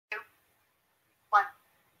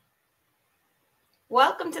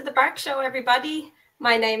Welcome to the Bark Show, everybody.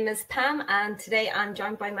 My name is Pam, and today I'm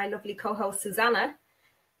joined by my lovely co-host, Susanna.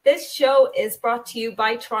 This show is brought to you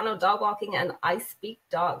by Toronto Dog Walking and I Speak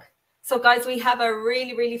Dog. So, guys, we have a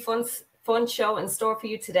really fun show in store for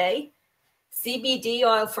you today. CBD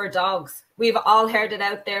oil for dogs. We've all heard it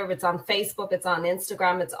out there. It's on Facebook, it's on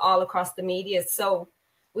Instagram, it's all across the media. So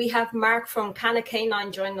we have Mark from Canna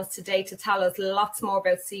Canine joining us today to tell us lots more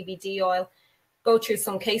about CBD oil, go through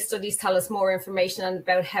some case studies, tell us more information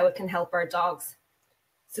about how it can help our dogs.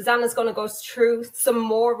 Susanna's going to go through some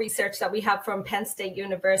more research that we have from Penn State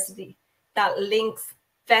University that links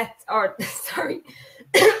that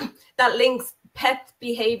links pet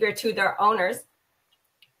behavior to their owners.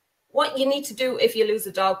 What you need to do if you lose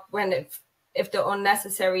a dog, if the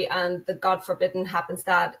unnecessary and the God forbidden happens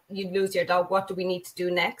that you lose your dog, what do we need to do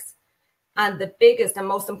next? And the biggest and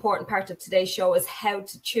most important part of today's show is how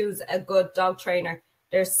to choose a good dog trainer.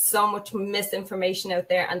 There's so much misinformation out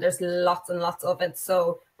there and there's lots and lots of it.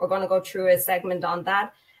 So we're going to go through a segment on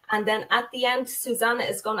that. And then at the end, Susanna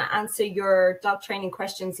is going to answer your dog training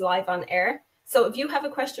questions live on air. So if you have a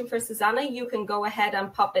question for Susanna, you can go ahead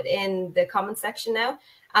and pop it in the comment section now,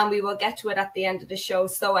 and we will get to it at the end of the show.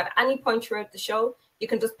 So at any point throughout the show, you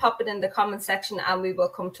can just pop it in the comment section and we will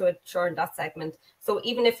come to it during that segment. So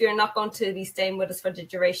even if you're not going to be staying with us for the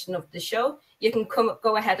duration of the show, you can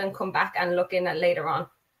go ahead and come back and look in at later on.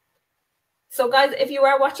 So guys, if you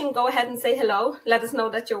are watching, go ahead and say hello. Let us know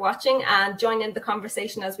that you're watching and join in the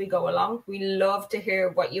conversation as we go along. We love to hear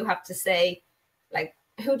what you have to say. Like,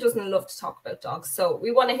 who doesn't love to talk about dogs? So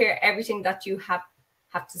we want to hear everything that you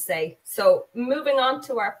have to say. So moving on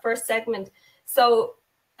to our first segment. So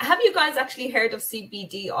have you guys actually heard of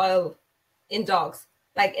CBD oil in dogs?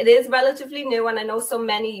 Like, it is relatively new, and I know so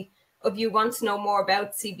many of you want to know more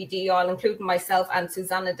about CBD oil, including myself, and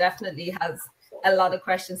Susanna definitely has a lot of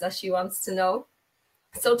questions that she wants to know.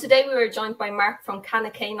 So today we were joined by Mark from Canna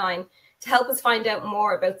Canine to help us find out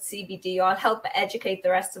more about CBD oil, help educate the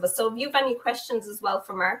rest of us. So if you have any questions as well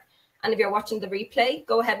for Mark, and if you're watching the replay,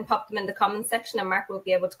 go ahead and pop them in the comment section and Mark will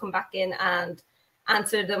be able to come back in and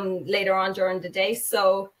answer them later on during the day.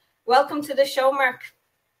 So welcome to the show, Mark.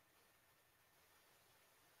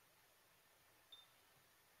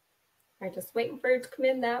 I'm just waiting for you to come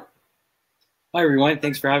in now. Hi, everyone.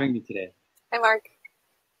 Thanks for having me today. Hi, Mark.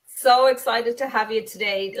 So excited to have you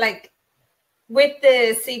today. Like, with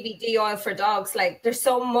the CBD oil for dogs, like, there's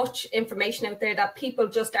so much information out there that people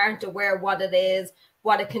just aren't aware what it is,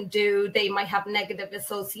 what it can do. They might have negative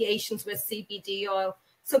associations with CBD oil.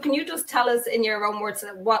 So can you just tell us in your own words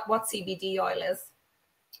what CBD oil is?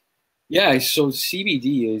 Yeah, so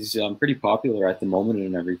CBD is pretty popular at the moment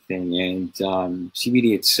and everything. And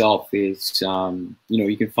CBD itself is,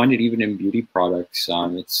 you can find it even in beauty products.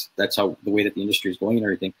 That's how the way that the industry is going and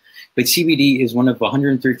everything. But CBD is one of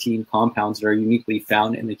 113 compounds that are uniquely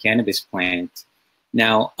found in the cannabis plant.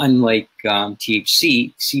 Now, unlike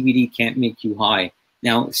THC, CBD can't make you high.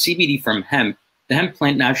 Now, CBD from hemp, the hemp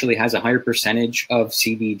plant naturally has a higher percentage of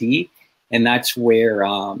CBD, and that's where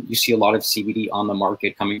you see a lot of CBD on the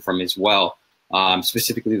market coming from as well.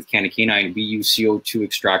 Specifically with Canna Canine, we use CO2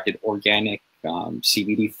 extracted organic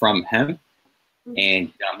CBD from hemp,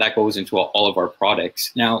 and that goes into all of our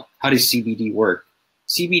products. Now, how does CBD work?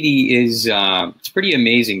 CBD is it's pretty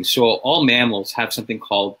amazing. So all mammals have something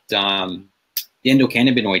called the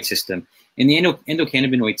endocannabinoid system. And the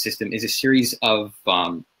endocannabinoid system is a series of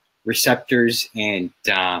receptors and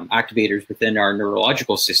activators within our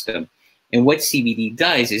neurological system. And what CBD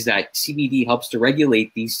does is that CBD helps to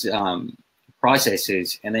regulate these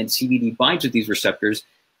processes, and then CBD binds with these receptors,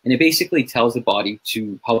 and it basically tells the body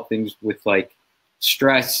to help things with like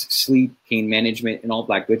stress, sleep, pain management, and all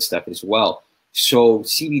that good stuff as well. So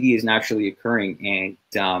CBD is naturally occurring, and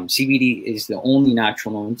CBD is the only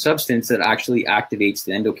natural known substance that actually activates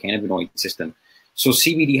the endocannabinoid system. So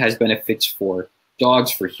CBD has benefits for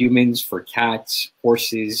dogs, for humans, for cats,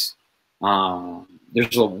 horses.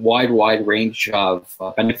 There's a wide range of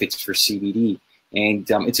benefits for CBD. And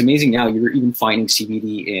it's amazing now, you're even finding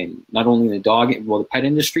CBD in not only the the pet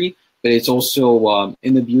industry, but it's also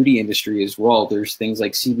in the beauty industry as well. There's things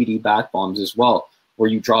like CBD bath bombs as well, where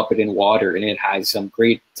you drop it in water and it has some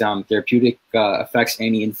great therapeutic effects,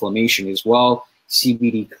 anti-inflammation as well,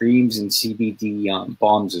 CBD creams and CBD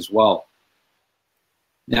bombs as well.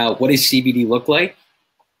 Now, what does CBD look like?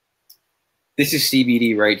 This is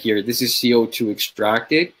CBD right here. This is CO2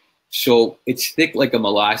 extracted. So it's thick like a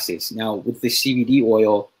molasses. Now, with the CBD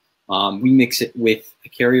oil, we mix it with a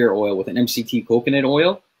carrier oil, with an MCT coconut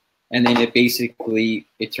oil, and then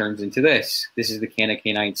it turns into this. This is the Canna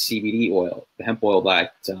Canine CBD oil, the hemp oil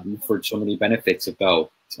that we've heard so many benefits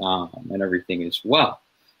about. and everything as well.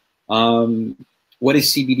 What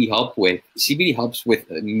does CBD help with? CBD helps with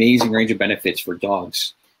an amazing range of benefits for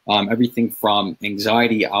dogs. Everything from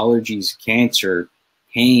anxiety, allergies, cancer,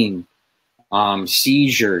 pain,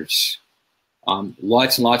 seizures.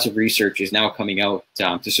 Lots and lots of research is now coming out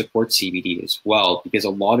to support CBD as well, because a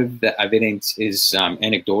lot of the evidence is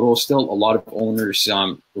anecdotal still. A lot of owners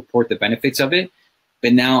report the benefits of it,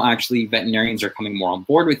 but now actually veterinarians are coming more on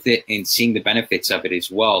board with it and seeing the benefits of it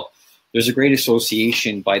as well. There's a great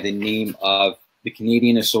association by the name of the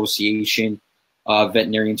Canadian Association of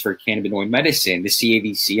Veterinarians for Cannabinoid Medicine, the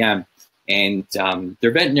CAVCM, and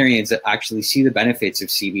they're veterinarians that actually see the benefits of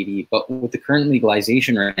CBD. But with the current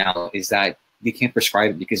legalization right now is that they can't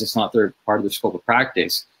prescribe it because it's not their part of the scope of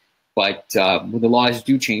practice. But when the laws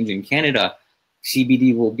do change in Canada,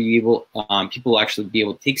 CBD will be able, people will actually be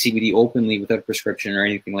able to take CBD openly without a prescription or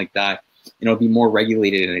anything like that. And it'll be more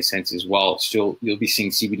regulated in a sense as well. So you'll be seeing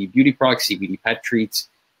CBD beauty products, CBD pet treats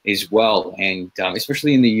as well. And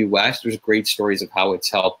especially in the US, there's great stories of how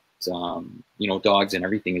it's helped, dogs and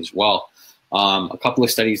everything as well. A couple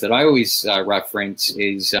of studies that I always reference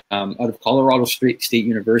is out of Colorado State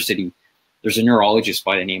University. There's a neurologist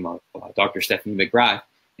by the name of Dr. Stephanie McGrath,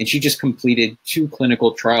 and she just completed 2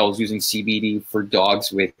 clinical trials using CBD for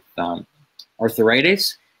dogs with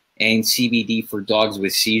arthritis and CBD for dogs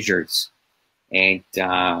with seizures. And,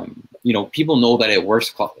 people know that it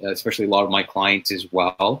works, especially a lot of my clients as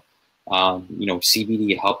well.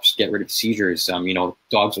 CBD helps get rid of seizures.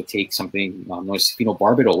 Dogs will take something known as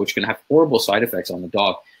phenobarbital, which can have horrible side effects on the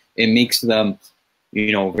dog. It makes them,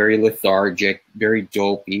 very lethargic, very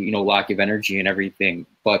dopey, lack of energy and everything.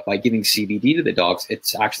 But by giving CBD to the dogs,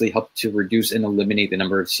 it's actually helped to reduce and eliminate the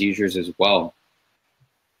number of seizures as well.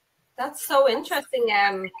 That's so interesting.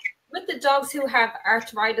 With the dogs who have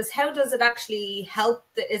arthritis, how does it actually help?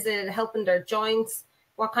 Is it helping their joints?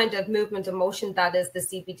 What kind of movement and motion that is the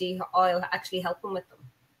CBD oil actually helping with them?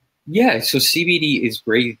 Yeah, so CBD is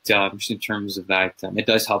great just in terms of that. It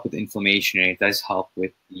does help with inflammation, and it does help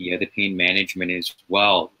with the pain management as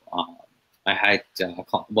well. I have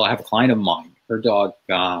a client of mine. Her dog,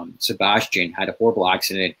 Sebastian, had a horrible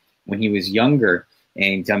accident when he was younger,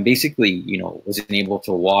 and basically, wasn't able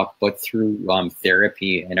to walk, but through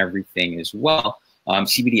therapy and everything as well,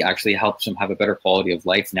 CBD actually helps him have a better quality of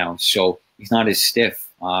life now. So he's not as stiff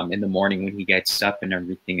in the morning when he gets up and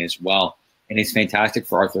everything as well. And it's fantastic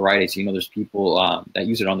for arthritis. There's people that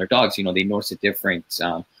use it on their dogs. They notice a difference.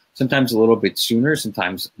 Sometimes a little bit sooner.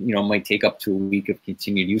 Sometimes, it might take up to a week of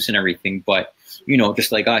continued use and everything. But,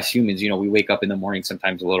 just like us humans, we wake up in the morning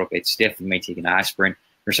sometimes a little bit stiff. We might take an aspirin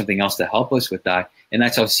or something else to help us with that. And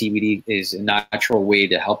that's how CBD is a natural way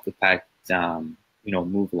to help the pet,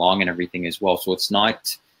 move along and everything as well. So it's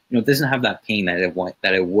not, it doesn't have that pain that it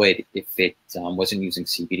would if it wasn't using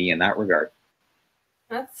CBD in that regard.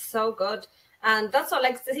 That's so good. And that's what,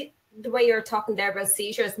 like, the way you're talking there about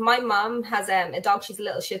seizures. My mom has a dog. She's a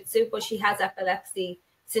little Shih Tzu, but she has epilepsy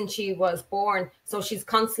since she was born. So she's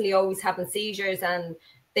constantly always having seizures, and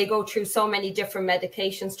they go through so many different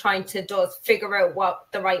medications trying to just figure out what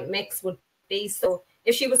the right mix would be. So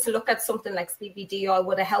if she was to look at something like CBD oil,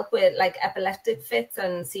 would it help with like epileptic fits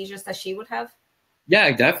and seizures that she would have?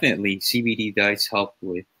 Yeah, definitely. CBD does help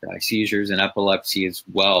with seizures and epilepsy as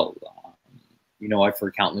well. I've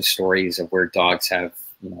heard countless stories of where dogs have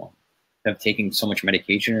taken so much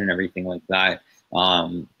medication and everything like that.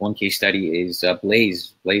 One case study is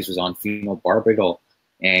Blaze. Blaze was on phenobarbital,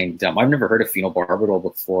 and I've never heard of phenobarbital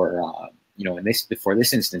before. Before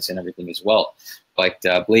this instance and everything as well. But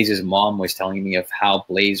Blaze's mom was telling me of how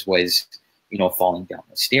Blaze was, falling down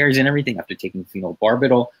the stairs and everything after taking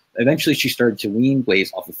phenobarbital. Eventually, she started to wean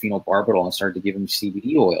Blaze off of phenobarbital and started to give him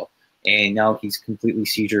CBD oil. And now he's completely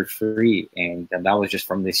seizure-free, and that was just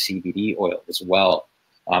from this CBD oil as well.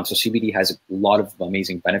 So CBD has a lot of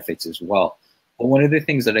amazing benefits as well. But one of the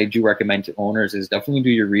things that I do recommend to owners is definitely do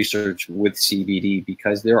your research with CBD,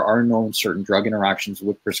 because there are known certain drug interactions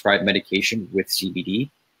with prescribed medication with CBD.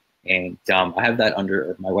 And I have that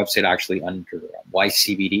under my website, actually, under Why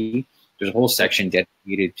CBD. There's a whole section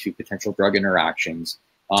dedicated to potential drug interactions.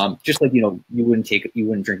 Just like, you wouldn't drink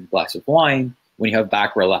a glass of wine when you have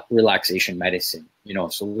back relaxation medicine,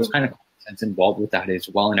 so there's kind of sense involved with that as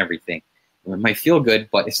well and everything. It might feel good,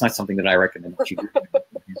 but it's not something that I recommend that you do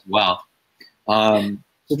as well.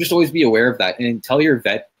 So just always be aware of that, and tell your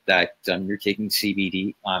vet that you're taking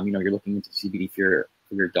CBD. You're looking into CBD for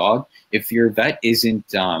your dog. If your vet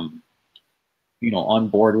isn't, on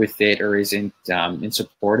board with it or isn't in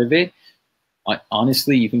support of it,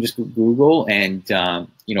 honestly, you can just Google and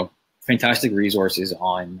fantastic resources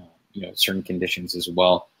on certain conditions as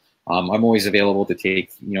well. I'm always available to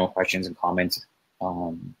take, questions and comments,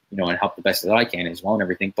 and help the best that I can as well and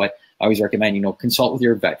everything. But I always recommend, consult with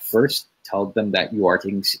your vet first. Tell them that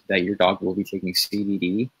that your dog will be taking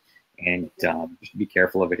CBD, and just be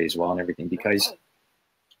careful of it as well and everything, because you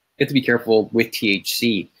have to be careful with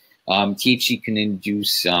THC. THC can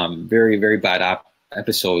induce very, very bad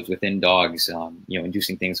episodes within dogs,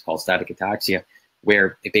 inducing things called static ataxia,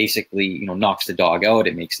 where it basically, knocks the dog out.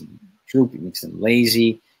 It makes them droop, it makes them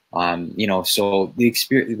lazy. So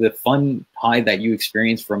the fun high that you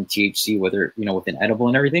experience from THC, whether, with an edible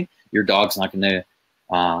and everything, your dog's not going to,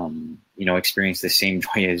 experience the same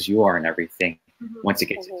joy as you are and everything once it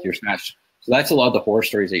gets into your smash. So that's a lot of the horror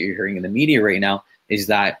stories that you're hearing in the media right now, is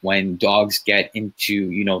that when dogs get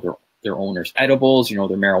into, their owner's edibles, their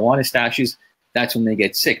marijuana stashes, that's when they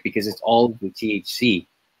get sick, because it's all the THC.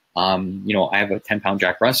 I have a 10-pound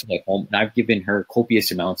Jack Russell at home, and I've given her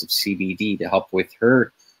copious amounts of CBD to help with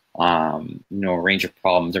her, a range of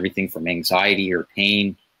problems, everything from anxiety or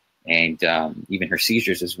pain, and even her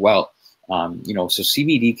seizures as well. So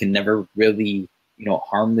CBD can never really,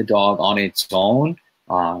 harm the dog on its own.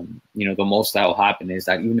 The most that will happen is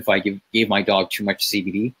that even if I gave my dog too much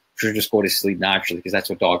CBD, she'll just go to sleep naturally, because that's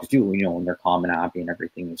what dogs do, when they're calm and happy and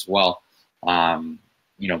everything as well.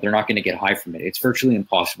 They're not going to get high from it. It's virtually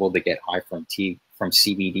impossible to get high from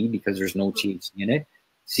CBD, because there's no THC in it.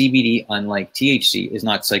 CBD, unlike THC, is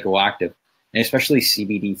not psychoactive, and especially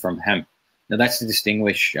CBD from hemp. Now that's to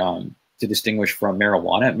distinguish from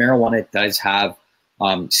marijuana. Marijuana does have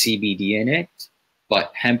CBD in it,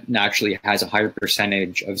 but hemp naturally has a higher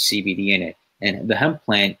percentage of CBD in it. And the hemp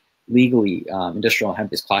plant, legally, industrial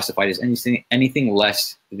hemp, is classified as anything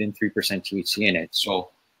less than 3% THC in it. So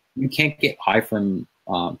you can't get high from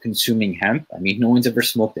consuming hemp. I mean, no one's ever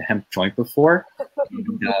smoked a hemp joint before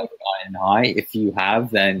and gotten high. If you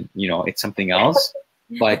have, then it's something else.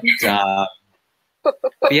 But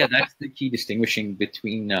yeah, that's the key distinguishing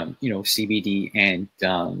between CBD and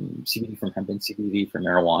CBD from hemp and CBD from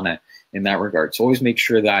marijuana in that regard. So always make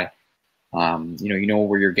sure that you know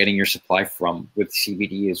where you're getting your supply from with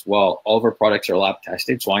CBD as well. All of our products are lab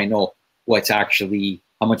tested, so I know what's actually,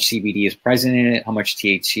 how much CBD is present in it, how much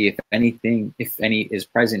THC, if any, is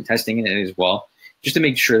present, testing in it as well, just to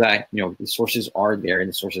make sure that the sources are there and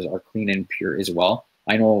the sources are clean and pure as well.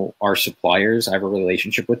 I know our suppliers, I have a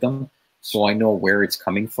relationship with them, so I know where it's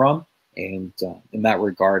coming from, and in that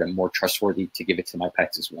regard, I'm more trustworthy to give it to my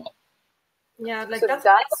pets as well. Yeah, like so that's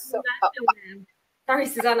so, sorry,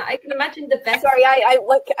 Susanna, I can imagine the best. Sorry, I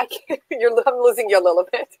can't, I'm losing you a little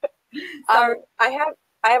bit.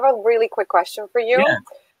 I have a really quick question for you.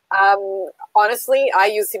 Yeah. Honestly, I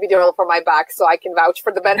use CBD oil for my back, so I can vouch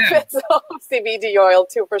for the benefits of CBD oil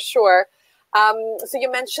too, for sure. So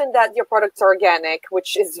you mentioned that your products are organic,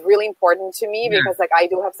 which is really important to me because I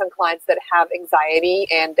do have some clients that have anxiety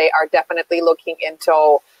and they are definitely looking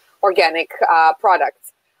into organic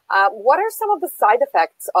products. What are some of the side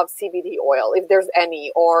effects of CBD oil, if there's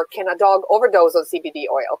any, or can a dog overdose on CBD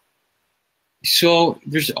oil? So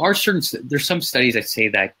there's some studies that say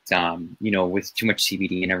that with too much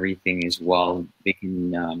CBD and everything as well, they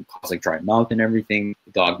can cause dry mouth and everything.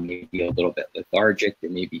 The dog may be a little bit lethargic, they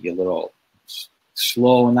may be a little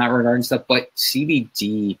slow in that regard and stuff. But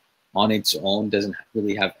CBD on its own doesn't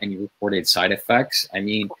really have any reported side effects. I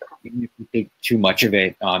mean, even if you take too much of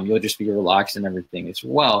it, you'll just be relaxed and everything as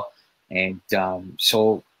well. And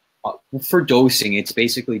so for dosing, it's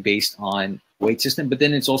basically based on weight system, but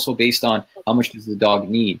then it's also based on how much does the dog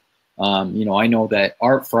need. I know that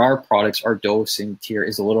for our products, our dosing tier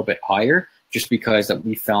is a little bit higher, just because that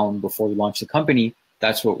we found before we launched the company,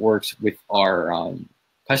 that's what works with our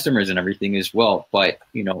customers and everything as well. But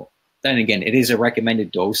then again, it is a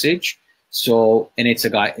recommended dosage. So, and it's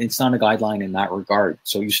not a guideline in that regard.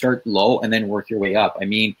 So you start low and then work your way up. I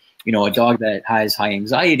mean, a dog that has high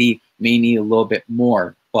anxiety may need a little bit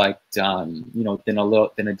more, but than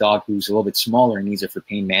a dog who's a little bit smaller and needs it for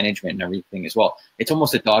pain management and everything as well. It's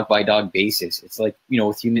almost a dog by dog basis. It's like,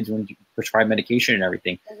 with humans when you prescribe medication and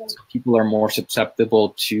everything, so people are more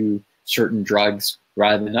susceptible to certain drugs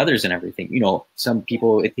rather than others and everything. Some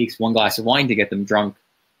people, it takes one glass of wine to get them drunk.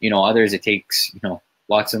 Others it takes,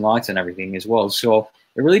 lots and lots and everything as well. So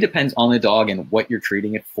it really depends on the dog and what you're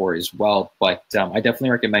treating it for as well. But I definitely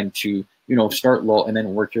recommend to, start low and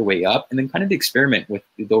then work your way up, and then kind of experiment with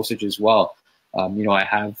the dosage as well. I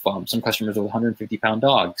have some customers with 150-pound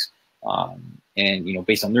dogs, and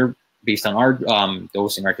based on our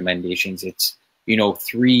dosing recommendations, it's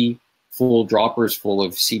 3 full droppers full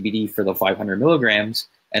of CBD for the 500 milligrams,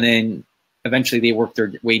 and then eventually they work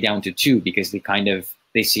their way down to 2 because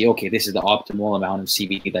they see, okay, this is the optimal amount of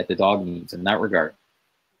CBD that the dog needs in that regard.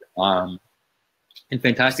 And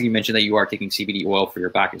fantastic, you mentioned that you are taking CBD oil for your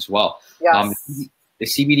back as well. Yes. The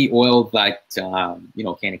CBD oil that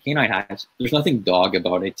Canna Canine has, there's nothing dog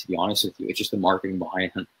about it, to be honest with you. It's just the marketing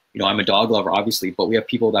behind it. I'm a dog lover, obviously, but we have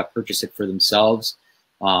people that purchase it for themselves.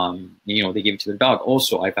 They give it to their dog.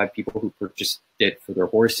 Also, I've had people who purchased it for their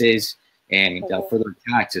horses and for their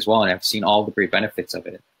cats as well, and I've seen all the great benefits of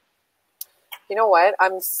it. You know what?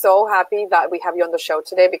 I'm so happy that we have you on the show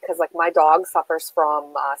today because, like, my dog suffers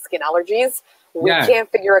from skin allergies. We can't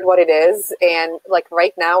figure out what it is, and like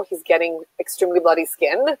right now, he's getting extremely bloody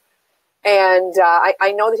skin. And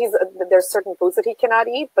I know that there's certain foods that he cannot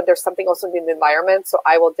eat, but there's something also in the environment. So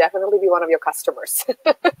I will definitely be one of your customers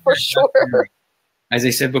for sure. As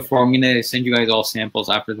I said before, I'm going to send you guys all samples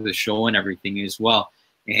after the show and everything as well.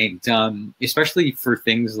 And especially for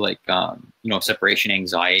things like, separation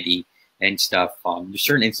anxiety and stuff, there's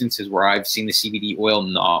certain instances where I've seen the CBD oil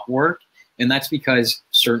not work. And that's because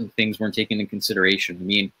certain things weren't taken into consideration. I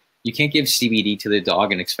mean, you can't give CBD to the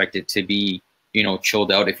dog and expect it to be,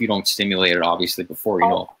 chilled out if you don't stimulate it, obviously, before,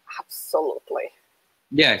 Absolutely.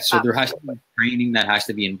 Yeah, so there has to be training that has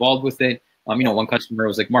to be involved with it. One customer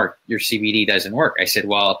was like, Mark, your CBD doesn't work. I said,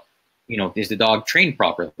 well, is the dog trained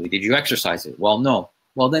properly? Did you exercise it? Well, no.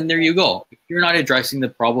 Well, then there you go. If you're not addressing the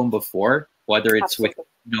problem before, whether it's with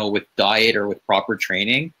diet or with proper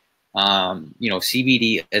training,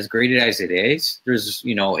 CBD, as great as it is, there's,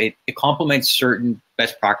 it complements certain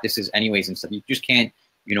best practices anyways and stuff. You just can't,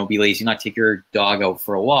 be lazy, not take your dog out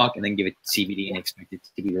for a walk and then give it CBD and expect it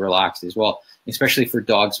to be relaxed as well, especially for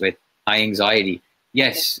dogs with high anxiety.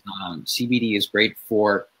 Yes, CBD is great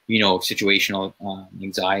for, situational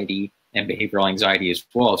anxiety and behavioral anxiety as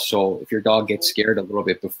well. So if your dog gets scared a little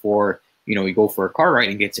bit before, you go for a car ride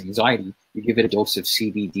and gets anxiety, you give it a dose of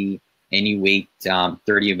CBD and you wait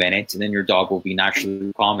 30 minutes, and then your dog will be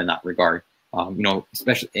naturally calm in that regard.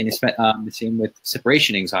 Especially, and it's the same with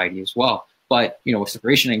separation anxiety as well. But, with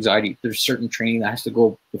separation anxiety, there's certain training that has to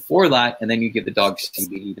go before that, and then you give the dog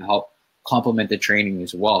CBD to help complement the training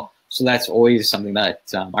as well. So that's always something that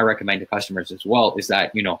I recommend to customers as well, is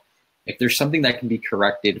that, if there's something that can be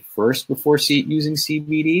corrected first before using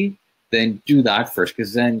CBD, then do that first,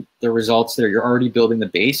 because then the results there, you're already building the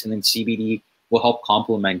base, and then CBD will help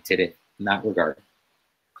complement it in that regard.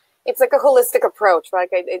 It's like a holistic approach, right?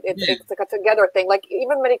 It's like a together thing. Like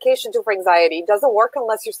even medication too for anxiety doesn't work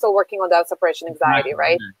unless you're still working on that separation anxiety,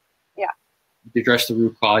 right? Yeah. You address the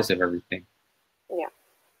root cause of everything. Yeah.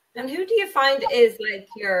 And who do you find is like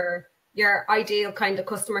your ideal kind of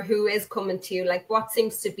customer who is coming to you? Like what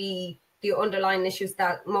seems to be the underlying issues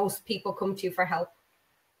that most people come to you for help?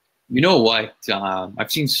 You know what?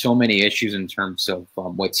 I've seen so many issues in terms of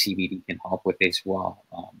what CBD can help with as well.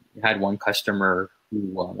 I had one customer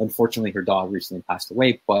who, unfortunately, her dog recently passed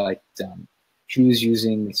away, but she was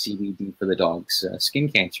using CBD for the dog's skin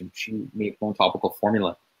cancer. She made her own topical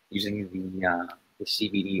formula using the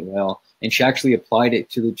CBD oil, and she actually applied it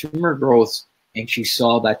to the tumor growths, and she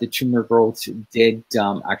saw that the tumor growths did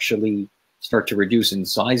actually start to reduce in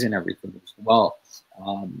size and everything as well.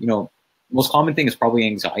 Most common thing is probably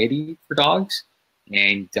anxiety for dogs,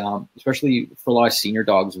 and especially for a lot of senior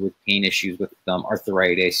dogs with pain issues with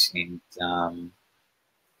arthritis and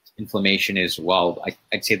inflammation as well.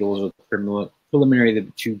 I'd say those are preliminary the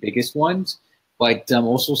two biggest ones, but I'm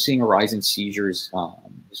also seeing a rise in seizures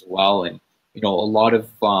as well. And, a lot of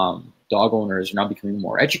dog owners are now becoming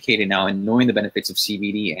more educated now and knowing the benefits of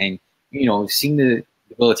CBD and, seeing the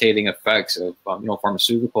debilitating effects of,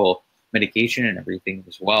 pharmaceutical medication and everything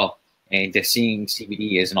as well. And just seeing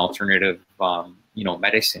CBD as an alternative,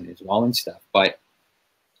 medicine as well and stuff. But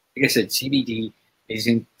like I said, CBD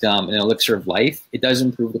isn't an elixir of life. It does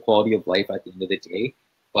improve the quality of life at the end of the day.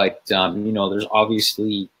 But, there's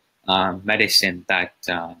obviously medicine that,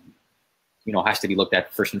 has to be looked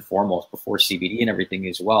at first and foremost before CBD and everything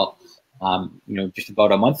as well. Just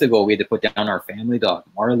about a month ago, we had to put down our family dog,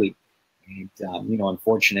 Marley. And,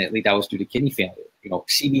 unfortunately, that was due to kidney failure.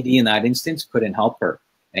 CBD in that instance couldn't help her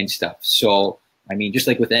and stuff. So, I mean, just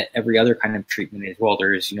like with every other kind of treatment as well,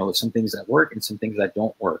 there's, some things that work and some things that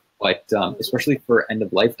don't work. But especially for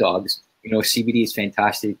end-of-life dogs, CBD is a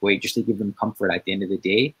fantastic way just to give them comfort at the end of the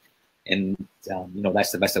day. And,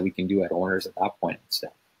 that's the best that we can do at owners at that point and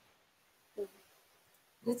stuff.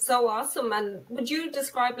 It's so awesome. And would you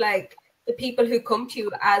describe like the people who come to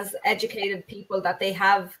you as educated people, that they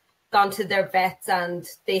have gone to their vets and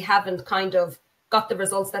they haven't kind of got the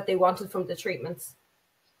results that they wanted from the treatments?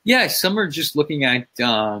 Yeah, some are just looking at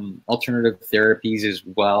alternative therapies as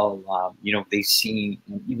well. They see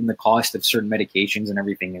even the cost of certain medications and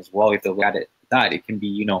everything as well. If they look at it, it can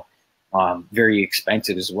be, very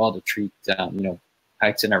expensive as well to treat,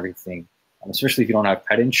 pets and everything, especially if you don't have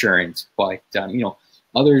pet insurance. But you know,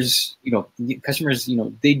 others, you know, the customers, you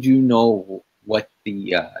know, they do know what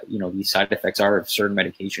the you know, the side effects are of certain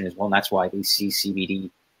medication as well, and that's why they see CBD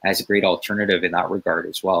as a great alternative in that regard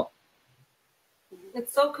as well.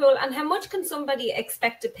 It's so cool. And how much can somebody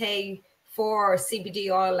expect to pay for CBD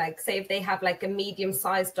oil? Like, say if they have like a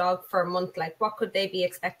medium-sized dog for a month, like what could they be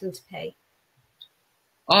expecting to pay?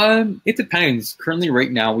 It depends. Currently,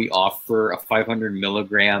 right now, we offer a 500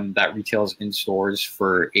 milligram that retails in stores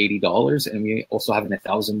for $80, and we also have an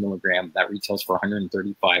 1,000 milligram that retails for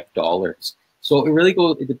 $135. So it really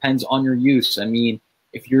goes. It depends on your use. I mean,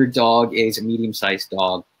 if your dog is a medium-sized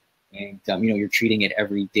dog, and you know, you're treating it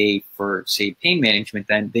every day for, say, pain management,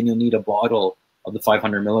 then you'll need a bottle of the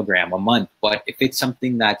 500 milligram a month. But if it's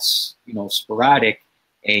something that's, you know, sporadic,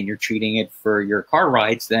 and you're treating it for your car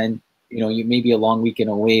rides, then you know, you may be a long weekend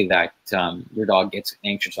away that your dog gets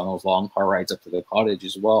anxious on those long car rides up to the cottage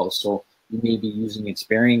as well. So you may be using it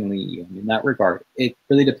sparingly in that regard. It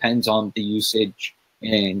really depends on the usage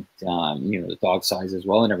and, you know, the dog size as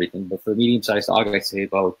well and everything. But for a medium-sized dog, I'd say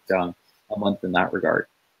about a month in that regard.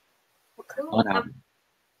 Cool.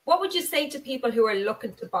 What would you say to people who are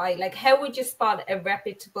looking to buy? Like, how would you spot a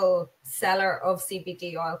reputable seller of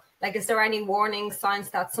CBD oil? Like, is there any warning signs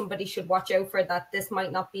that somebody should watch out for, that this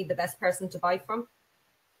might not be the best person to buy from?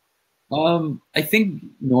 I think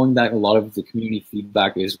knowing that a lot of the community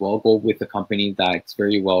feedback as well, go with a company that's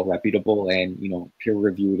very well reputable and, you know, peer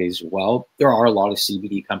reviewed as well. There are a lot of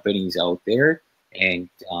CBD companies out there, and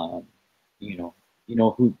you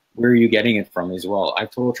know where are you getting it from as well. I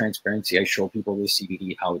have total transparency. I show people the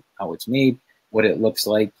CBD, how it's made, what it looks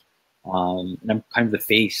like, and I'm kind of the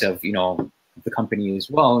face of, you know, the company as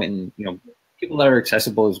well, and, you know, people that are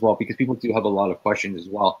accessible as well, because people do have a lot of questions as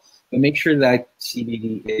well. But make sure that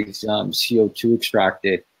CBD is CO2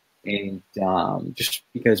 extracted, and just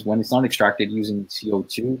because when it's not extracted using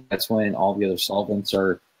CO2, that's when all the other solvents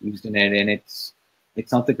are used in it, and it's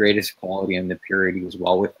not the greatest quality and the purity as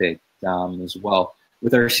well with it as well.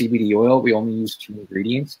 With our CBD oil, we only use 2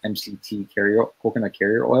 ingredients: MCT coconut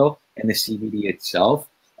carrier oil and the CBD itself.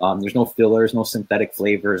 There's no fillers, no synthetic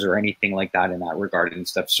flavors or anything like that in that regard and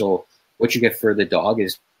stuff. So what you get for the dog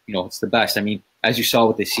is, you know, it's the best. I mean, as you saw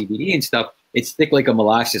with the CBD and stuff, it's thick like a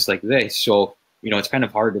molasses like this. So, you know, it's kind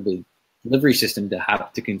of hard to be delivery system to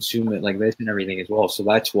have to consume it like this and everything as well. So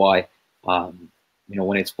that's why, you know,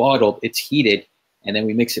 when it's bottled, it's heated, and then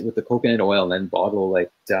we mix it with the coconut oil and then bottle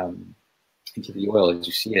like into the oil as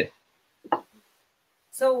you see it.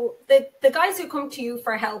 So the guys who come to you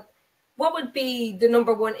for help, what would be the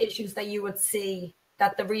 #1 issues that you would see,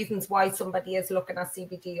 that the reasons why somebody is looking at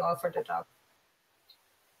CBD oil for the dog?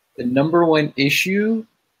 The #1 issue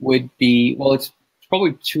would be, well, it's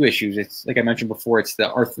probably 2 issues. It's like I mentioned before, it's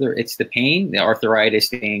the pain, the arthritis,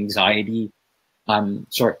 the anxiety.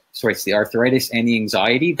 It's the arthritis and the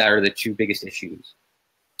anxiety that are the 2 biggest issues.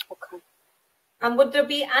 Okay. And would there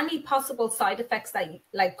be any possible side effects that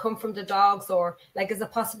like come from the dogs, or like is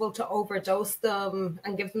it possible to overdose them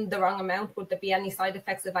and give them the wrong amount? Would there be any side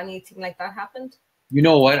effects if anything like that happened? You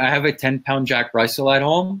know what? I have a 10-pound Jack Russell at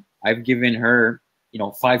home. I've given her, you know,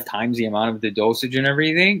 5 times the amount of the dosage and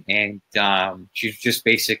everything, and she's just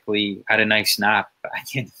basically had a nice nap at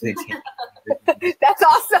the end of the day. That's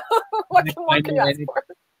awesome. What can you ask for?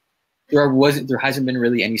 There hasn't been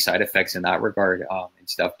really any side effects in that regard and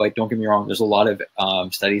stuff. But don't get me wrong, there's a lot of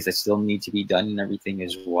studies that still need to be done and everything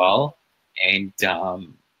as well. And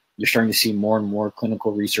you're starting to see more and more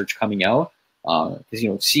clinical research coming out, because, you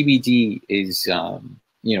know, CBD is,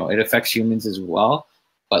 you know, it affects humans as well.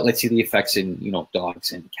 But let's see the effects in, you know,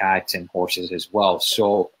 dogs and cats and horses as well.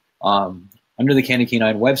 So under the Canna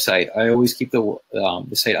Canine website, I always keep the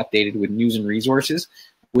site updated with news and resources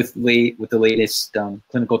with the latest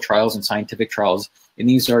clinical trials and scientific trials. And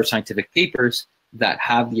these are scientific papers that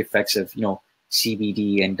have the effects of, you know,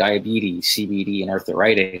 CBD and diabetes, CBD and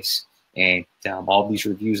arthritis, and all these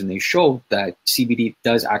reviews. And they show that CBD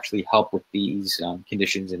does actually help with these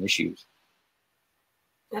conditions and issues.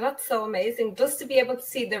 Yeah, that's so amazing, just to be able to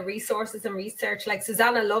see the resources and research. Like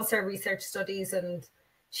Susanna loves her research studies, and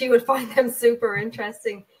she would find them super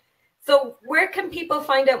interesting. So where can people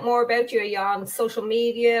find out more about you? Are you on social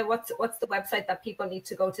media? What's the website that people need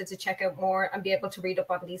to go to check out more and be able to read up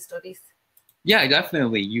on these studies? Yeah,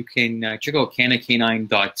 definitely. You can check out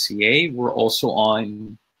cannacanine.ca. We're also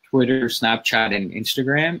on Twitter, Snapchat, and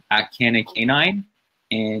Instagram at Canna Canine.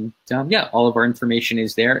 And yeah, all of our information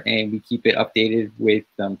is there, and we keep it updated with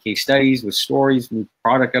case studies, with stories, with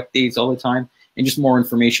product updates all the time, and just more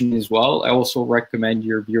information as well. I also recommend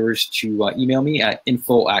your viewers to email me at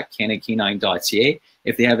info@cannacanine.ca,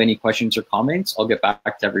 if they have any questions or comments, I'll get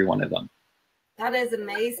back to every one of them. That is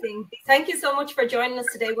amazing. Thank you so much for joining us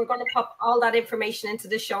today. We're going to pop all that information into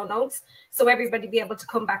the show notes so everybody be able to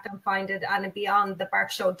come back and find it, and it'll be on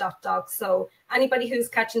thebarkshow.dog. So anybody who's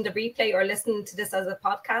catching the replay or listening to this as a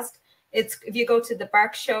podcast, if you go to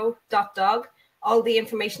thebarkshow.dog, all the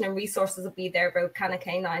information and resources will be there about Canna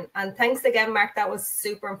Canine. And thanks again, Mark. That was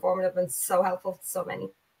super informative and so helpful to so many.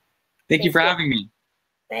 Thank you for having me.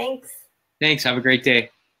 Thanks. Thanks. Have a great day.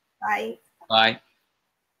 Bye. Bye.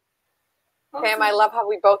 Pam, I love how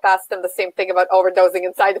we both asked them the same thing about overdosing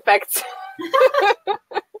and side effects.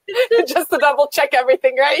 Just to double check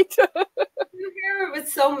everything, right? You hear it with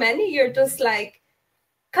so many, you're just like,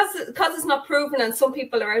 because it's not proven, and some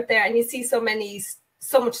people are out there, and you see so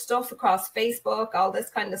much stuff across Facebook, all this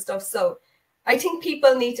kind of stuff. So I think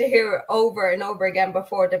people need to hear it over and over again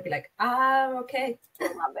before they'll be like, okay. I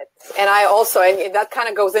love it. And I also, and that kind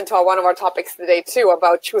of goes into one of our topics today too,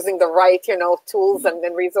 about choosing the right, tools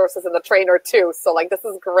and resources and the trainer too. So like, this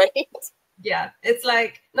is great. Yeah. It's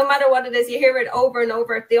like, no matter what it is, you hear it over and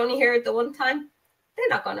over. If they only hear it the one time, they're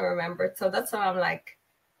not going to remember it. So that's why I'm like,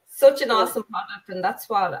 such an awesome product. And that's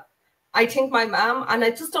what I think my mom, and I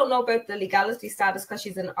just don't know about the legality status because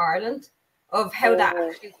she's in Ireland, of how that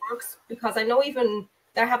actually works, because I know even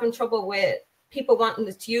they're having trouble with people wanting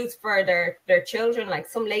it to use for their children. Like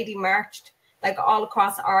some lady marched like all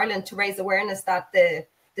across Ireland to raise awareness that the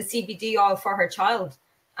CBD oil for her child,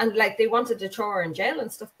 and like they wanted to throw her in jail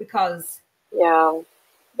and stuff because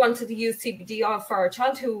wanted to use CBD oil for her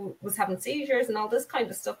child who was having seizures and all this kind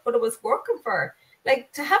of stuff, but it was working for her.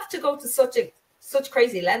 Like to have to go to such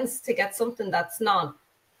crazy lengths to get something that's not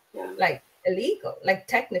like illegal, like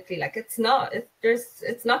technically, like it's not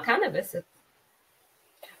cannabis.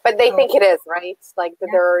 But they think it is, right? Like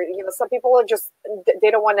they're, some people are just, they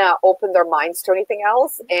don't want to open their minds to anything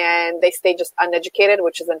else, and they stay just uneducated,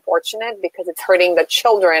 which is unfortunate because it's hurting the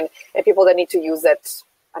children and people that need to use it,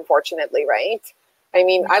 unfortunately, right? I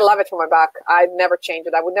mean, I love it for my back. I'd never change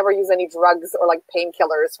it. I would never use any drugs or like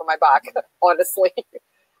painkillers for my back, honestly.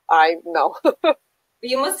 I know.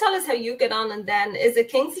 You must tell us how you get on, and then is it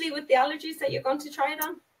Kingsley with the allergies that you're going to try it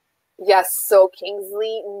on? Yes, so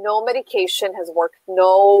Kingsley, no medication has worked,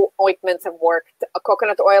 no ointments have worked. A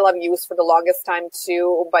coconut oil I've used for the longest time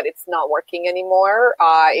too, but it's not working anymore.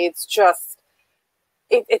 It's just,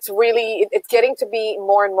 it's getting to be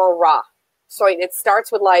more and more raw. So it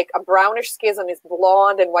starts with like a brownish skin on his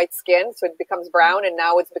blonde and white skin, so it becomes brown, and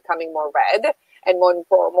now it's becoming more red and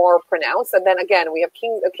more pronounced. And then again, we have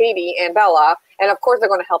Katie and Bella, and of course they're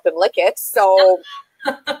going to help him lick it. So,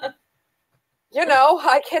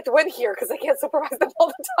 I can't win here because I can't supervise them all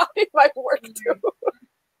the time. I work too.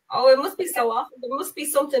 Oh, it must be so awful. There must be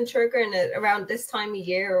something triggering it around this time of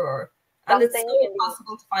year, and it's so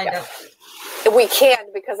impossible to find out. We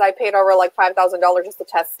can't, because I paid over like $5,000 just to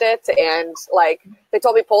test it, and like they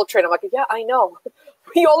told me poultry, and I'm like, yeah, I know.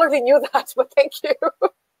 We already knew that, but thank you.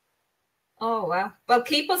 Oh, wow. Well,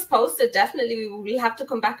 keep us posted. Definitely, we'll have to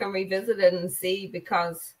come back and revisit it and see,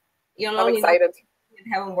 because I'm excited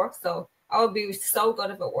how it works. So I would be so good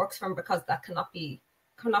if it works for him, because that cannot be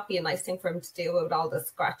a nice thing for him to deal with, all the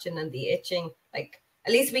scratching and the itching. Like,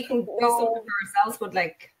 at least we can do something for ourselves, but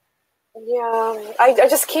like. Yeah, I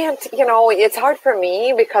just can't, it's hard for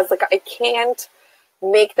me because like I can't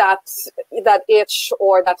make that itch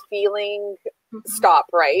or that feeling stop,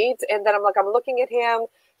 right? And then I'm looking at him.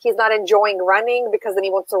 He's not enjoying running because then he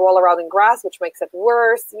wants to roll around in grass, which makes it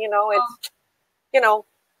worse. It's, my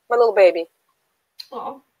little baby.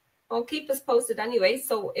 Oh, well, keep us posted anyway.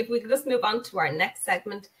 So if we could just move on to our next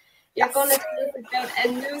segment, you're going to tell us about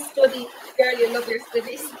a new study. Girl, you love your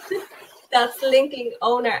studies. That's linking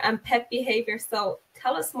owner and pet behavior. So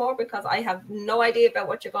tell us more, because I have no idea about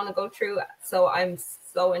what you're going to go through. So I'm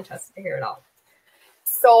so interested to hear it all.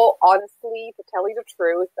 So honestly, to tell you the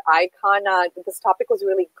truth, this topic was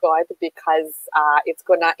really good because it's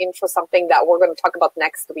going to intro something that we're going to talk about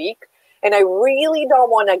next week. And I really don't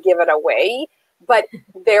want to give it away, but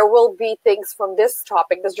there will be things from this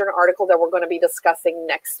topic, this journal article, that we're going to be discussing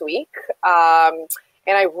next week.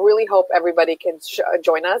 And I really hope everybody can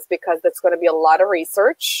join us, because there's going to be a lot of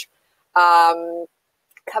research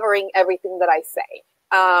covering everything that I say.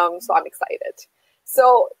 So I'm excited.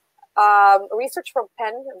 So research from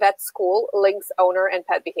Penn Vet School links owner and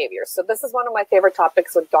pet behavior. So this is one of my favorite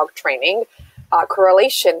topics with dog training.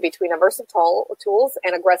 Correlation between aversive tools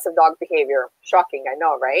and aggressive dog behavior. Shocking, I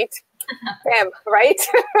know, right? Pam, right?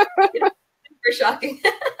 Super shocking.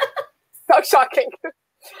 So shocking.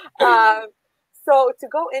 So to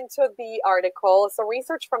go into the article, so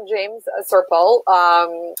research from James Serpel,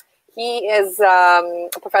 He is a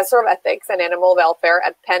professor of ethics and animal welfare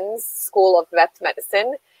at Penn's School of Vet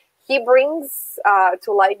Medicine. He brings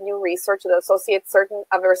to light new research that associates certain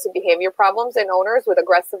aversive behavior problems in owners with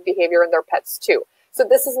aggressive behavior in their pets too. So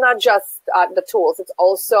this is not just the tools; it's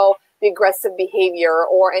also the aggressive behavior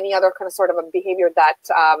or any other kind of sort of a behavior that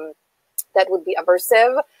that would be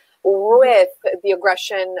aversive with the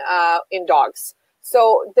aggression in dogs.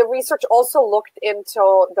 So the research also looked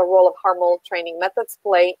into the role of harmful training methods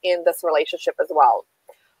play in this relationship as well.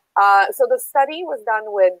 So the study was done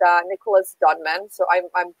with Nicholas Dodman. So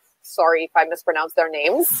I'm sorry if I mispronounced their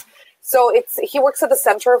names. So he works at the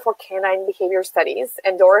Center for Canine Behavior Studies,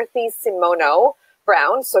 and Dorothy Simono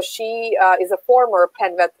Brown. So she is a former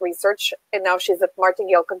Penn Vet research, and now she's at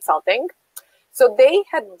Martingale Consulting. So they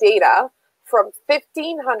had data from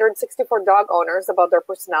 1,564 dog owners about their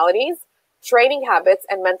personalities, training habits,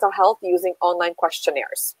 and mental health using online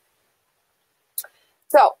questionnaires.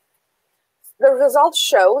 So the results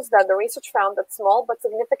shows that the research found that small but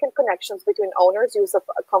significant connections between owners' use of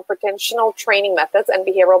confrontational training methods and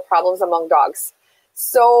behavioral problems among dogs.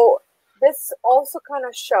 So this also kind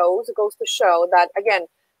of goes to show that, again,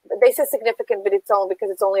 they say significant, but it's only because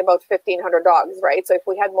it's only about 1,500 dogs, right? So if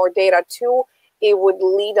we had more data too, it would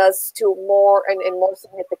lead us to more and more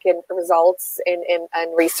significant results in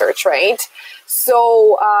research, right?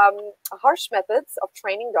 So harsh methods of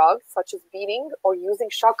training dogs, such as beating or using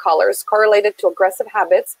shock collars, correlated to aggressive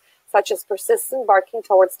habits, such as persistent barking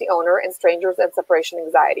towards the owner and strangers and separation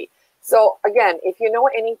anxiety. So again, if you know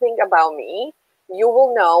anything about me, you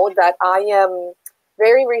will know that I am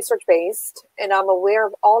very research-based, and I'm aware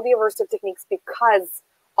of all the aversive techniques because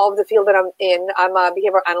of the field that I'm in. I'm a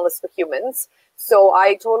behavioral analyst for humans. So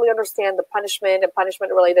I totally understand the punishment and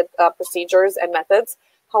punishment-related procedures and methods.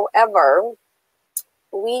 However,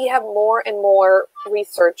 we have more and more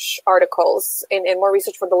research articles and more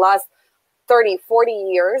research for the last 30, 40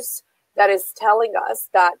 years that is telling us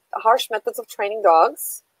that harsh methods of training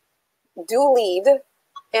dogs do lead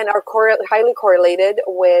and are highly correlated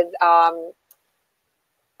with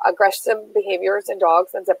aggressive behaviors in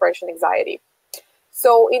dogs and separation anxiety.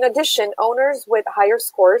 So in addition, owners with higher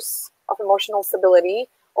scores of emotional stability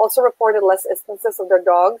also reported less instances of their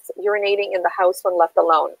dogs urinating in the house when left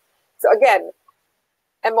alone. So again,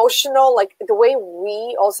 emotional, like the way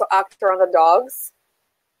we also act around the dogs,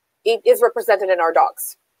 it is represented in our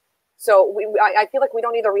dogs. So I feel like we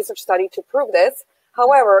don't need a research study to prove this.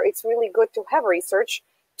 However, it's really good to have research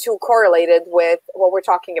to correlate it with what we're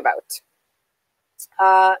talking about.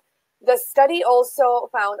 The study also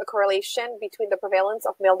found a correlation between the prevalence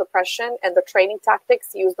of male depression and the training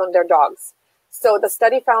tactics used on their dogs. So the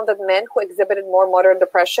study found that men who exhibited more moderate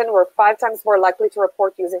depression were 5 times more likely to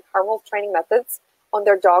report using harmful training methods on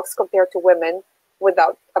their dogs compared to women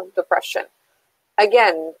without depression.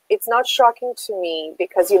 Again, it's not shocking to me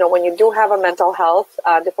because, you know, when you do have a mental health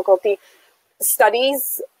difficulty,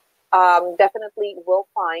 studies definitely will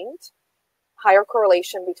find higher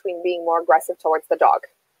correlation between being more aggressive towards the dog.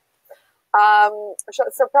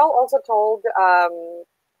 Seprell also told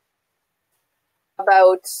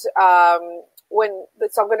about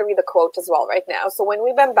so I'm going to read the quote as well right now. So when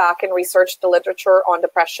we went back and researched the literature on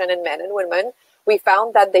depression in men and women, we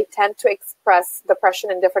found that they tend to express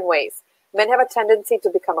depression in different ways. Men have a tendency to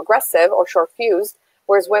become aggressive or short-fused,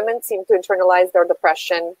 whereas women seem to internalize their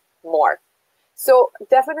depression more. So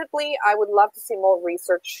definitely, I would love to see more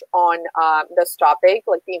research on this topic,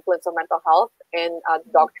 like the influence of mental health and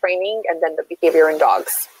dog training, and then the behavior in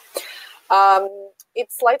dogs.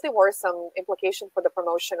 It's slightly worrisome implication for the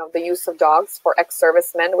promotion of the use of dogs for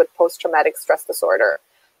ex-servicemen with post-traumatic stress disorder.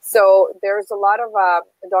 So there's a lot of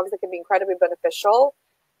dogs that can be incredibly beneficial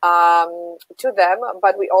to them,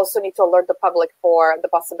 but we also need to alert the public for the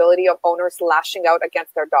possibility of owners lashing out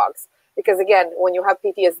against their dogs. Because again, when you have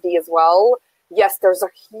PTSD as well, yes, there's a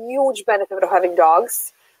huge benefit of having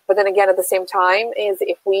dogs. But then again, at the same time, is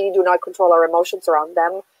if we do not control our emotions around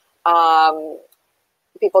them,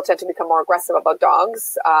 people tend to become more aggressive about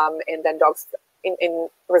dogs. And then dogs, in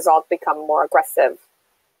result, become more aggressive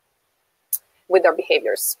with their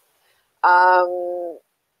behaviors.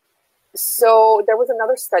 So there was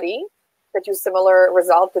another study that used similar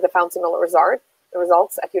results, that found similar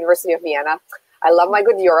results at University of Vienna. I love my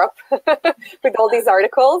good Europe with all these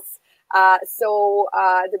articles. So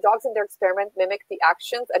the dogs in their experiment mimicked the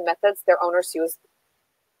actions and methods their owners used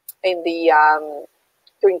in the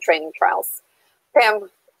doing training trials. Pam,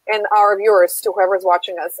 and our viewers, to whoever's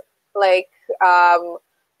watching us, like,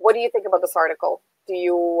 what do you think about this article? Do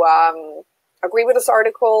you agree with this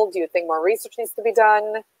article? Do you think more research needs to be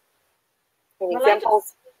done? Any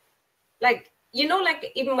examples? you know,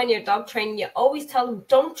 like even when you're dog training, you always tell them,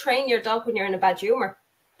 don't train your dog when you're in a bad humor,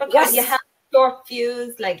 because you have short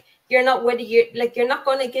fuse. Like you're not you're not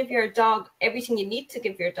going to give your dog everything you need to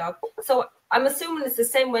give your dog. So I'm assuming it's the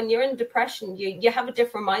same when you're in depression. You have a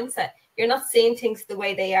different mindset. You're not seeing things the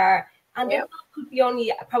way they are, and the dog could be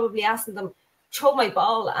only probably asking them, throw my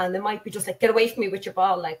ball, and they might be just like, get away from me with your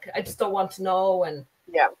ball. Like I just don't want to know. And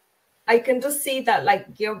I can just see that like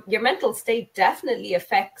your mental state definitely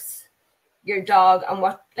affects your dog, and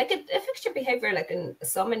what like it affects your behavior like in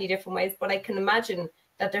so many different ways. But I can imagine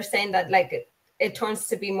that they're saying that like it turns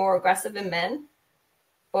to be more aggressive in men,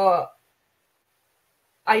 but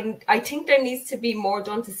I think there needs to be more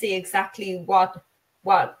done to see exactly what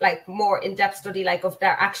like more in-depth study like of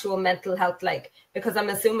their actual mental health, like, because I'm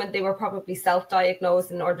assuming they were probably self-diagnosed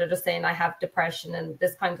in order to saying I have depression and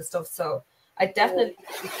this kind of stuff. So I definitely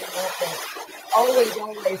always do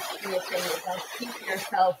a thing with that. Keep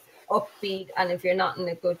yourself upbeat, and if you're not in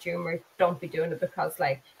a good humor, don't be doing it, because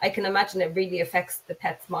like I can imagine it really affects the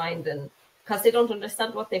pet's mind, and because they don't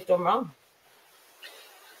understand what they've done wrong.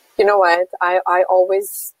 You know what? I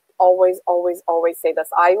always say this.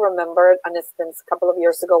 I remember an instance a couple of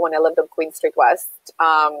years ago when I lived on Queen Street West.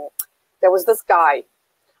 There was this guy.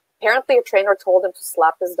 Apparently, a trainer told him to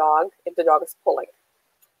slap his dog if the dog is pulling.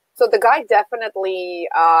 So the guy definitely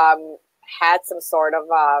had some sort of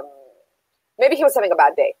maybe he was having a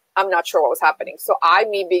bad day. I'm not sure what was happening. So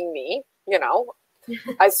me being me, you know,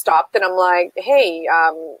 I stopped and I'm like, hey,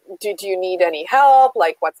 do you need any help?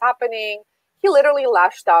 Like, what's happening? He literally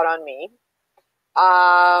lashed out on me.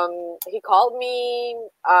 He called me,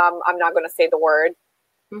 I'm not going to say the word,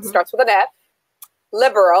 starts with an F,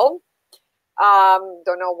 liberal.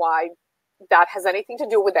 Don't know why that has anything to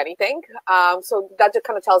do with anything. So that just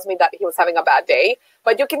kind of tells me that he was having a bad day.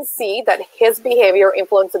 But you can see that his behavior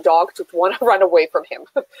influenced the dog to want to run away from him.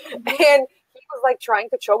 And he was like trying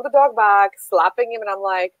to choke the dog back, slapping him. And I'm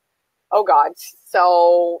like, oh God.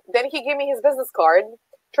 So then he gave me his business card.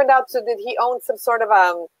 Turned out that he owned some sort of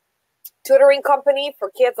tutoring company for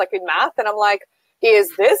kids, like in math. And I'm like,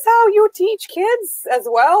 is this how you teach kids as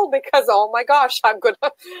well? Because, oh my gosh, I'm going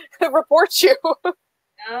to report you.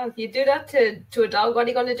 Yeah, if you do that to a dog, what are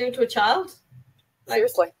you going to do to a child? Like,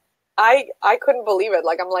 seriously. I couldn't believe it.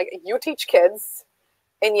 Like, I'm like, you teach kids,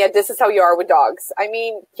 and yet this is how you are with dogs. I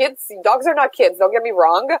mean, dogs are not kids, don't get me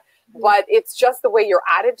wrong, but it's just the way your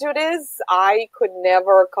attitude is. I could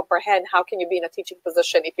never comprehend how can you be in a teaching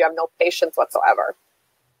position if you have no patience whatsoever.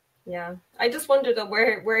 Yeah, I just wondered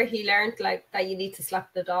where he learned like that you need to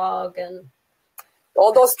slap the dog and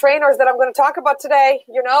all those trainers that I'm going to talk about today,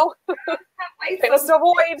 you know, famous to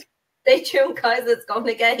avoid. Stay tuned, guys. It's going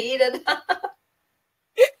to get heated.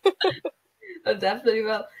 I definitely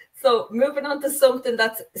will. So moving on to something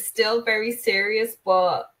that's still very serious,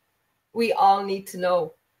 but we all need to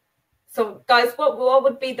know. So guys, what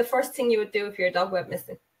would be the first thing you would do if your dog went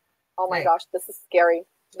missing? Oh my gosh, this is scary.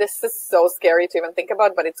 This is so scary to even think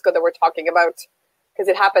about, but it's good that we're talking about, because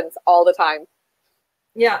it happens all the time.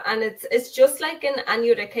 Yeah, and it's just like in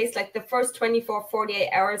any other case, like the first 24, 48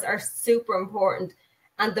 hours are super important,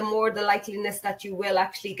 and the more the likeliness that you will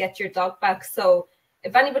actually get your dog back. So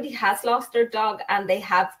if anybody has lost their dog and they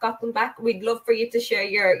have got them back, we'd love for you to share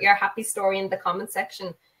your happy story in the comment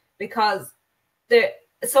section, because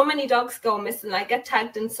so many dogs go missing. I get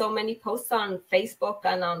tagged in so many posts on Facebook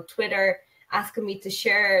and on Twitter asking me to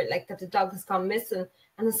share like that the dog has gone missing.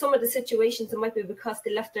 And in some of the situations, it might be because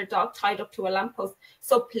they left their dog tied up to a lamppost.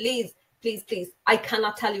 So please, please, please, I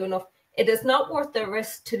cannot tell you enough. It is not worth the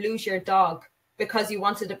risk to lose your dog because you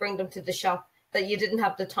wanted to bring them to the shop, that you didn't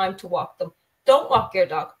have the time to walk them. Don't walk your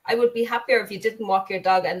dog. I would be happier if you didn't walk your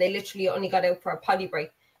dog and they literally only got out for a potty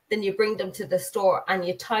break. Then you bring them to the store and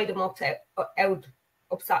you tie them up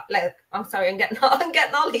upside. Like, I'm sorry, I'm getting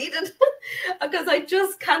all heated because I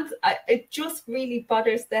just can't. It just really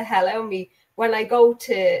bothers the hell out of me when I go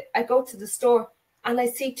to the store and I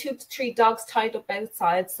see 2 to 3 dogs tied up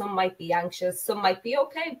outside. Some might be anxious, some might be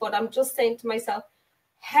okay, but I'm just saying to myself,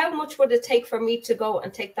 how much would it take for me to go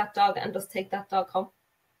and take that dog and just take that dog home?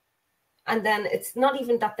 And then it's not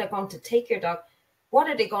even that they're going to take your dog. What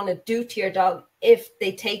are they going to do to your dog if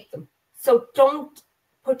they take them? So don't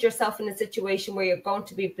put yourself in a situation where you're going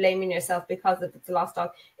to be blaming yourself because if it's a lost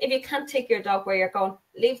dog. If you can't take your dog where you're going,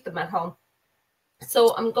 leave them at home.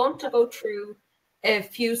 So I'm going to go through a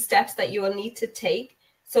few steps that you will need to take.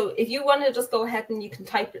 So if you want to just go ahead and you can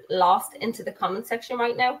type lost into the comment section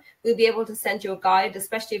right now, we'll be able to send you a guide,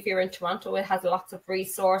 especially if you're in Toronto. It has lots of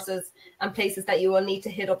resources and places that you will need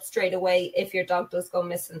to hit up straight away if your dog does go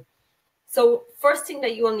missing. So first thing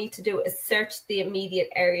that you will need to do is search the immediate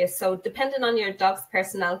area. So depending on your dog's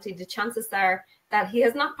personality, the chances are that he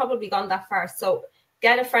has not probably gone that far. So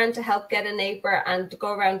get a friend to help, get a neighbor, and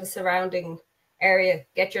go around the surrounding area.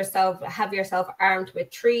 Have yourself armed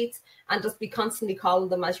with treats, and just be constantly calling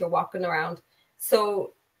them as you're walking around.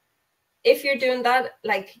 So if you're doing that,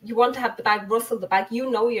 like, you want to have the bag, rustle the bag. You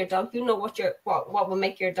know your dog. You know what will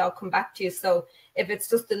make your dog come back to you. So if it's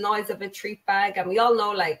just the noise of a treat bag, and we all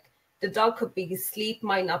know, like, the dog could be asleep,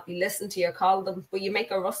 might not be listening to you call them, but you make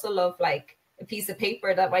a rustle of like a piece of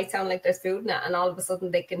paper that might sound like there's food in it, and all of a sudden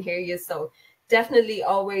they can hear you. So definitely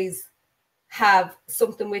always have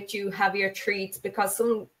something with you, have your treats, because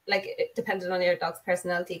some, like, depending on your dog's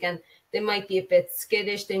personality, again, they might be a bit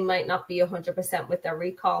skittish, they might not be 100% with their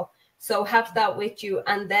recall. So have that with you.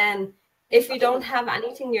 And then if you don't have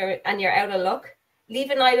anything, you're out of luck, leave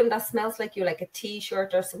an item that smells like you, like a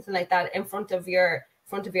t-shirt or something like that, in front of your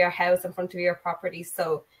house, in front of your property,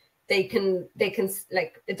 so they can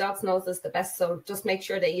like, the dog's nose is the best. So just make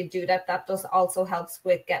sure that you do that. That does also helps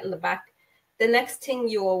with getting the back. The next thing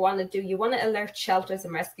you will want to do, you want to alert shelters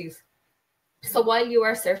and rescues. So while you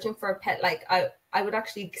are searching for a pet, like, I would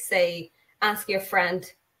actually say, ask your friend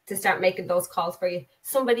to start making those calls for you,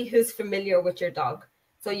 somebody who's familiar with your dog.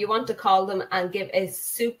 So you want to call them and give a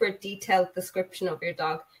super detailed description of your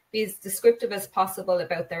dog. Be as descriptive as possible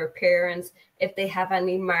about their appearance, if they have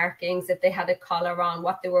any markings, if they had a collar on,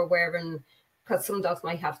 what they were wearing, because some dogs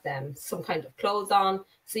might have them some kind of clothes on.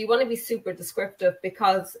 So you want to be super descriptive,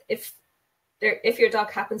 because if your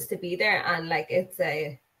dog happens to be there, and like it's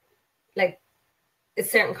a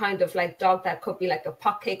certain kind of like dog that could be like a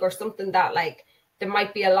pot cake or something, that like there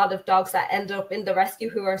might be a lot of dogs that end up in the rescue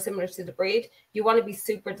who are similar to the breed, you want to be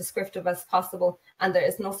super descriptive as possible. And there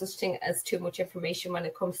is no such thing as too much information when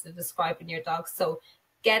it comes to describing your dog. So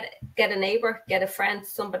get a neighbor, get a friend,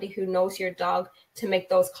 somebody who knows your dog to make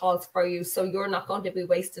those calls for you. So you're not going to be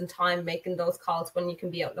wasting time making those calls when you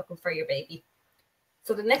can be out looking for your baby.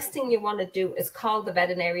 So the next thing you want to do is call the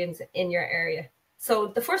veterinarians in your area. So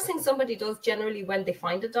the first thing somebody does generally when they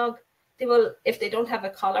find a dog, they will, if they don't have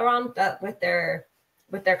a collar on that with their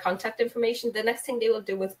contact information, the next thing they will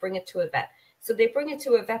do is bring it to a vet. So they bring it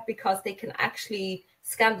to a vet because they can actually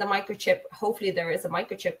scan the microchip. Hopefully there is a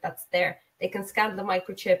microchip that's there. They can scan the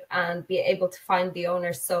microchip and be able to find the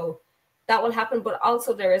owner. So that will happen. But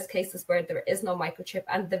also there is cases where there is no microchip,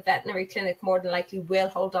 and the veterinary clinic more than likely will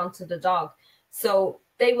hold on to the dog. So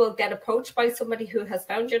they will get approached by somebody who has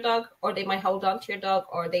found your dog, or they might hold on to your dog,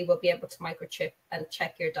 or they will be able to microchip and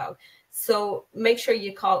check your dog. So make sure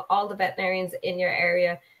you call all the veterinarians in your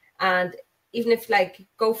area, and even if, like,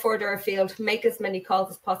 go further afield, make as many calls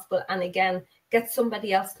as possible. And again, get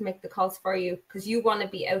somebody else to make the calls for you, because you want to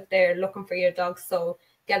be out there looking for your dog. So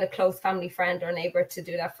get a close family friend or neighbor to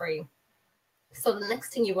do that for you. So the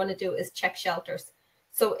next thing you want to do is check shelters.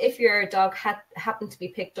 So if your dog happened to be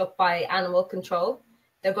picked up by animal control,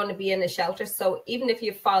 they're going to be in a shelter. So even if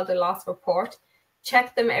you've filed a loss report,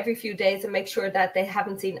 check them every few days and make sure that they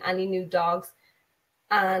haven't seen any new dogs.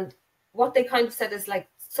 And what they kind of said is, like,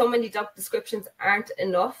 so many dog descriptions aren't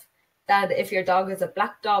enough, that if your dog is a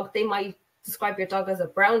black dog, they might describe your dog as a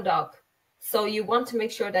brown dog. So you want to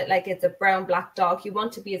make sure that, like, it's a brown black dog. You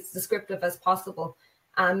want to be as descriptive as possible,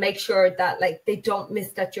 and make sure that, like, they don't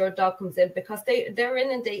miss that your dog comes in, because they're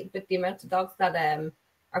inundated with the amount of dogs that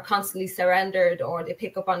are constantly surrendered or they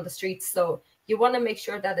pick up on the streets. So you want to make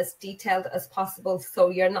sure that it's detailed as possible, so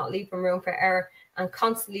you're not leaving room for error, and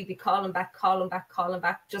constantly be calling back,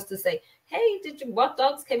 just to say, hey, what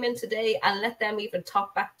dogs came in today, and let them even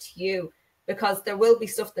talk back to you, because there will be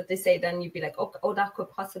stuff that they say, then you'd be like, oh, that could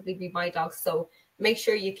possibly be my dog. So make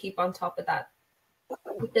sure you keep on top of that.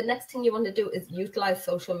 The next thing you want to do is utilize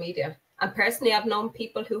social media. And personally, I've known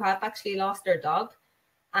people who have actually lost their dog,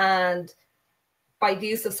 and by the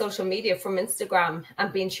use of social media from Instagram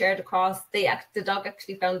and being shared across, the dog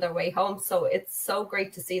actually found their way home. So it's so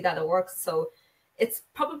great to see that it works. So it's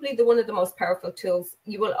probably one of the most powerful tools.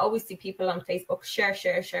 You will always see people on Facebook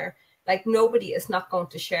share. Like, nobody is not going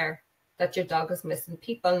to share that your dog is missing.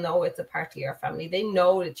 People know it's a part of your family. They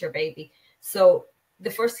know it's your baby. So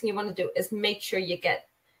the first thing you want to do is make sure you get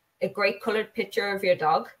a great colored picture of your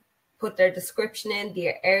dog, put their description in,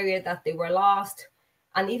 the area that they were lost.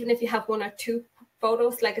 And even if you have one or two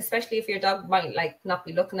photos, like, especially if your dog might, like, not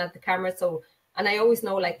be looking at the camera. So, and I always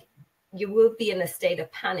know, like, you will be in a state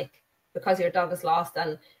of panic because your dog is lost.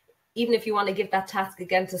 And even if you want to give that task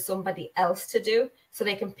again to somebody else to do, so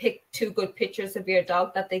they can pick two good pictures of your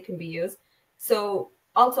dog that they can be used. So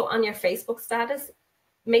also on your Facebook status,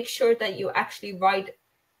 make sure that you actually write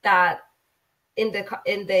that in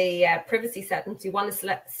the privacy settings, you want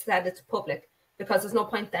to set it to public, because there's no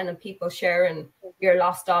point then in people sharing your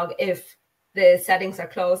lost dog if the settings are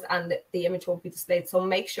closed and the image won't be displayed. So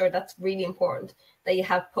make sure that's really important, that you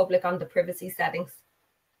have public on the privacy settings.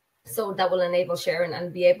 So that will enable sharing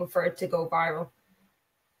and be able for it to go viral.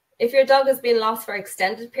 If your dog has been lost for an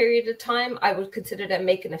extended period of time, I would consider them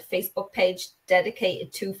making a Facebook page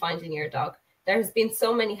dedicated to finding your dog. There has been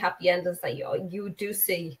so many happy endings that you do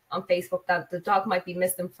see on Facebook, that the dog might be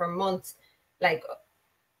missing for months, like,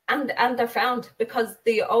 and they're found because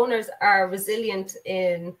the owners are resilient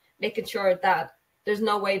in making sure that there's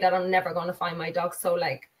no way that I'm never going to find my dog. So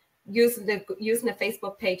like using the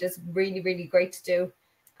Facebook page is really, really great to do.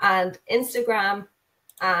 And Instagram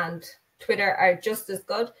and Twitter are just as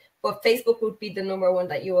good, but Facebook would be the number one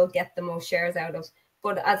that you will get the most shares out of.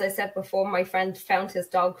 But as I said before, my friend found his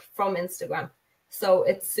dog from Instagram. So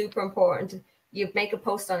it's super important. You make a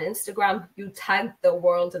post on Instagram, you tag the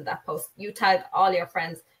world in that post. You tag all your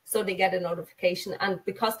friends so they get a notification. And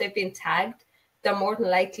because they've been tagged, they're more than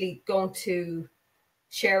likely going to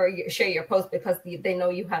share your post because they know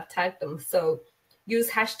you have tagged them. So use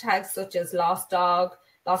hashtags such as Lost Dog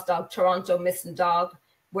Toronto, missing dog,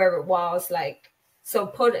 where it was, like, so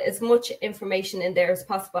put as much information in there as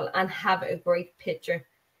possible and have a great picture.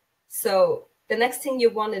 So the next thing you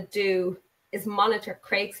want to do is monitor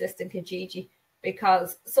Craigslist and Kijiji,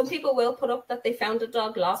 because some people will put up that they found a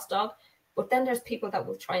dog, lost dog, but then there's people that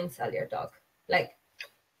will try and sell your dog. Like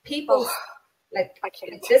people, like, I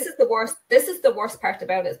can't. This is the worst. This is the worst part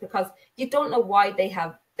about it, is because you don't know why they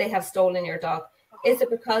have stolen your dog. Is it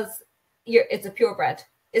because it's a purebred?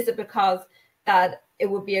 Is it because that it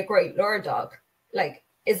would be a great lure dog? Like,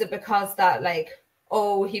 is it because that, like,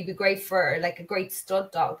 oh, he'd be great for like a great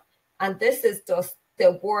stud dog? And this is just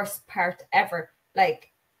the worst part ever.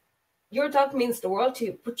 Like, your dog means the world to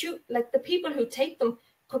you, but you, like, the people who take them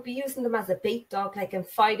could be using them as a bait dog, like in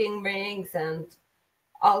fighting rings and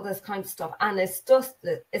all this kind of stuff. And it's just,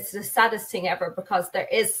 it's the saddest thing ever, because there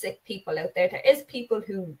is sick people out there. There is people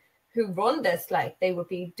who run this, like, they would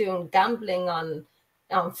be doing gambling on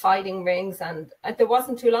fighting rings. And there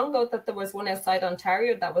wasn't too long ago that there was one outside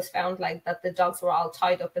Ontario that was found, like, that the dogs were all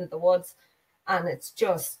tied up in the woods. And it's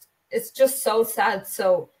just so sad.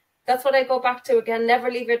 So that's what I go back to again.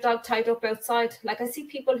 Never leave your dog tied up outside. Like, I see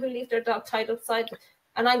people who leave their dog tied outside,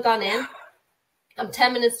 and I'm gone in. I'm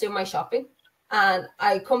 10 minutes doing my shopping, and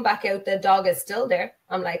I come back out, the dog is still there.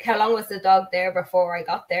 I'm like, how long was the dog there before I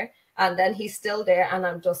got there? And then he's still there, and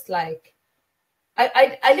I'm just like,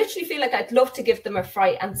 I literally feel like I'd love to give them a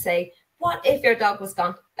fright and say, what if your dog was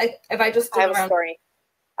gone? Like, if I just stood around.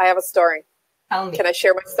 I have a story. Tell me. Can I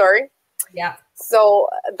share my story? Yeah. So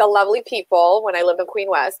the lovely people, when I lived in Queen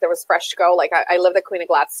West, there was Freshco. Like, I lived at Queen of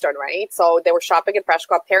Gladstone, right? So they were shopping at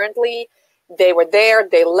Freshco. Apparently, they were there.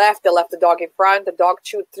 They left the dog in front. The dog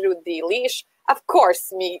chewed through the leash. Of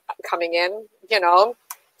course, me coming in,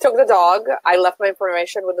 took the dog. I left my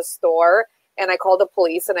information with the store, and I called the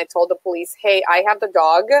police, and I told the police, hey, I have the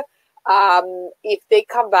dog. If they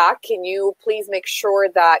come back, can you please make sure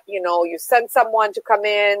that, you send someone to come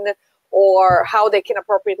in, or how they can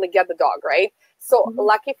appropriately get the dog, right? So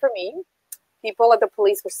lucky for me, people at the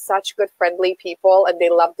police were such good, friendly people, and they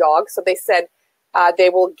love dogs. So they said they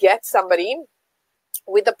will get somebody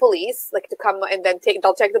with the police, like, to come, and then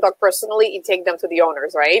they'll take the dog personally and take them to the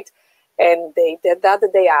owners, right? And they did that the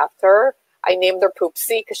day after. I named her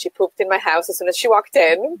Poopsie because she pooped in my house as soon as she walked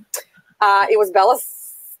in. It was Bella's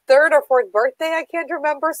 3rd or 4th birthday, I can't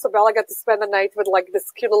remember. So Bella got to spend the night with, like,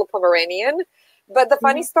 this cute little Pomeranian. But the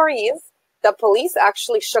funny story is, the police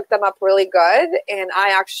actually shook them up really good. And I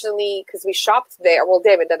actually, because we shopped there, well,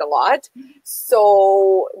 David did a lot.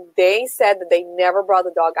 So they said that they never brought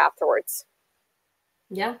the dog afterwards.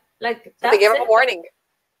 Yeah. Like, they gave him a warning.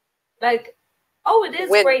 Like, oh, it is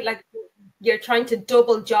great. Like, you're trying to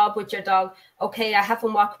double job with your dog. Okay, I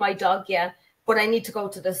haven't walked my dog yet, but I need to go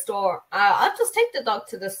to the store. I'll just take the dog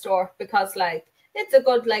to the store because, like, it's a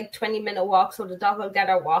good, like, 20-minute walk, so the dog will get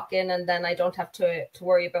her walk in, and then I don't have to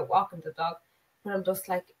worry about walking the dog. But I'm just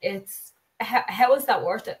like, how is that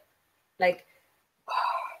worth it? Like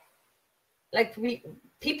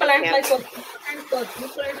people aren't like, well,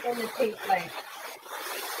 people aren't going to take, like,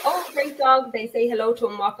 oh, great dog, they say hello to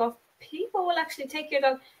him, walk off. People will actually take your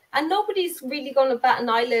dog, and nobody's really going to bat an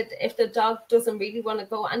eyelid if the dog doesn't really want to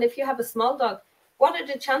go. And if you have a small dog, what are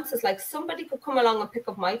the chances? Like, somebody could come along and pick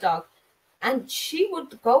up my dog, and she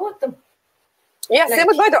would go with them. Yeah, like, same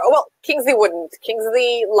with my dog. Well, Kingsley wouldn't.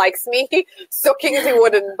 Kingsley likes me, so Kingsley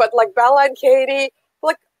wouldn't. But, like, Bella and Katie,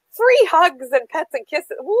 like, 3 hugs and pets and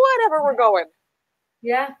kisses, whatever, we're going.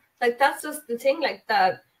 Yeah, like, that's just the thing, like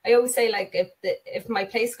that. I always say, like, if my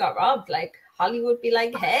place got robbed, like, Holly would be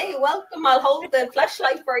like, hey, welcome, I'll hold the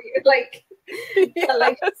flashlight for you. Like, Yes.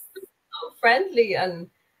 like, so friendly. And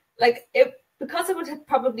like, because it would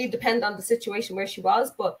probably depend on the situation where she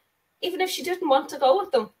was, but even if she didn't want to go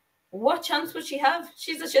with them, what chance would she have?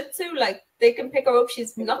 She's a Shih Tzu. Like, they can pick her up.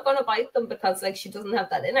 She's not going to bite them because, like, she doesn't have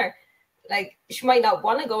that in her. Like, she might not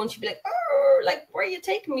want to go, and she'd be like, where are you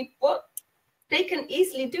taking me? But they can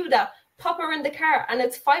easily do that. Pop her in the car, and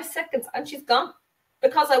it's 5 seconds, and she's gone.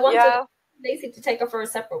 Because I wanted lazy to take her for a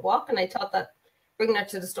separate walk, and I thought that bringing her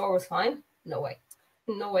to the store was fine. No way.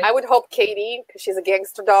 No way. I would hope Katie, because she's a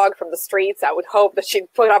gangster dog from the streets, I would hope that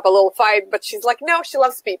she'd put up a little fight, but she's like, no, she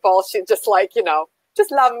loves people. She's just like, you know,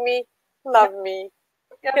 just love me,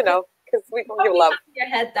 you know, because we can give love. In your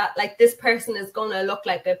head that, like, this person is going to look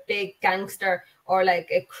like a big gangster or like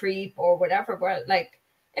a creep or whatever, where, like,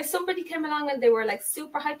 if somebody came along and they were like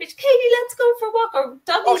super high pitched, Katie, let's go for a walk, or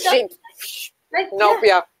Doggy, like, nope,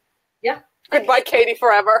 yeah. Goodbye, Katie,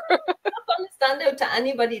 forever. I'm not going to stand out to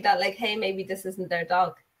anybody that, like, hey, maybe this isn't their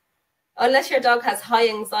dog. Unless your dog has high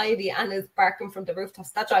anxiety and is barking from the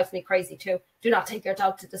rooftops. That drives me crazy too. Do not take your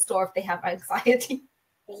dog to the store if they have anxiety.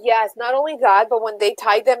 Yes, not only that, but when they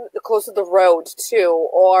tie them close to the road too,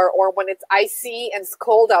 or when it's icy and it's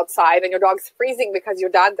cold outside and your dog's freezing because you're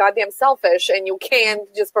that goddamn selfish and you can't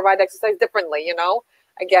just provide exercise differently, you know?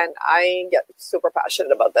 Again, I get super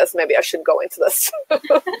passionate about this. Maybe I should go into this.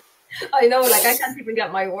 I know, like, I can't even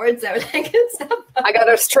get my words out. I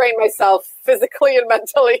gotta restrain myself physically and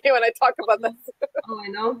mentally when I talk about this. Oh, I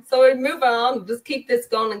know. So we're moving on. Just keep this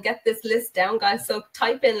going and get this list down, guys. So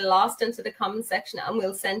type in lost into the comment section and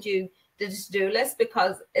we'll send you the to-do list,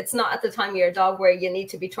 because it's not at the time of your dog where you need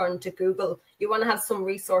to be turning to Google. You want to have some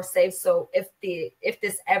resource saved. So if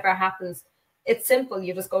this ever happens, it's simple.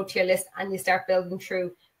 You just go to your list and you start building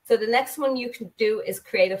through. So the next one you can do is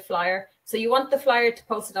create a flyer. So you want the flyer to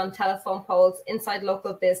post it on telephone poles, inside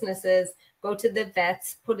local businesses, go to the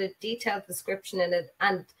vets, put a detailed description in it,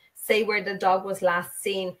 and say where the dog was last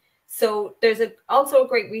seen. So there's also a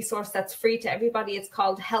great resource that's free to everybody. It's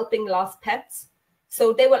called Helping Lost Pets.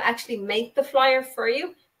 So they will actually make the flyer for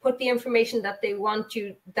you, put the information that they want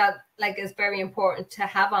you, that, like, is very important to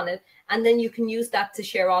have on it, and then you can use that to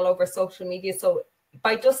share all over social media. So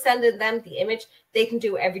by just sending them the image, they can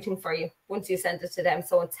do everything for you once you send it to them.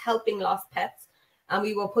 So it's Helping Lost Pets, and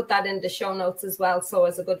we will put that in the show notes as well, so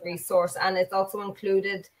as a good resource. And it's also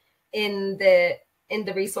included in the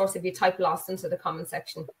resource if you type lost into the comment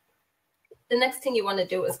section. The next thing you want to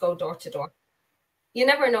do is go door to door. You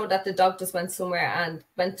never know that the dog just went somewhere and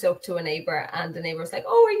went up to a neighbor, and the neighbor's like,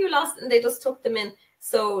 oh, are you lost? And they just took them in.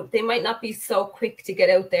 So they might not be so quick to get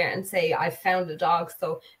out there and say, I found a dog.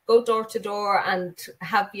 So go door to door and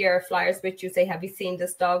have your flyers with you. Say, have you seen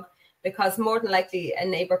this dog? Because more than likely a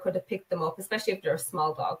neighbor could have picked them up, especially if they're a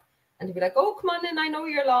small dog. And they'd be like, oh, come on in, I know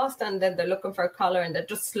you're lost. And then they're looking for a collar, and they're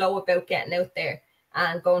just slow about getting out there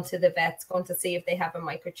and going to the vets, going to see if they have a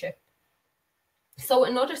microchip. So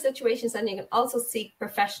in other situations, then you can also seek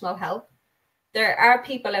professional help. There are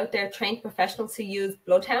people out there, trained professionals, who use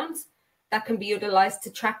bloodhounds that can be utilized to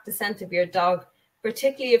track the scent of your dog,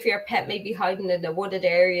 particularly if your pet may be hiding in a wooded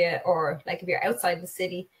area, or like if you're outside the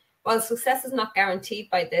city. While success is not guaranteed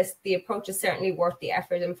by this, the approach is certainly worth the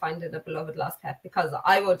effort in finding a beloved lost pet, because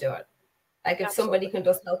I will do it. Like, if somebody can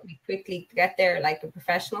just help me quickly get there, like a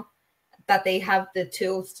professional, that they have the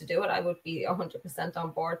tools to do it, I would be 100%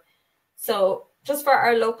 on board. So just for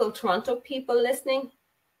our local Toronto people listening,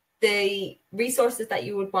 the resources that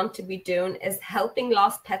you would want to be doing is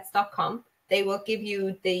helpinglostpets.com. They will give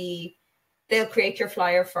you they'll create your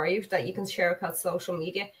flyer for you that you can share across social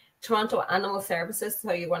media. Toronto Animal Services,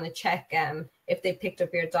 so you want to check if they picked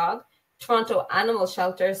up your dog. Toronto Animal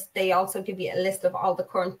Shelters, they also give you a list of all the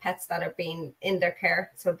current pets that are being in their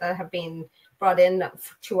care, so that have been brought in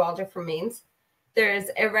through all different means.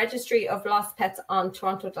 There's a registry of lost pets on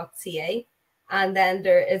toronto.ca. And then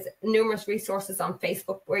there is numerous resources on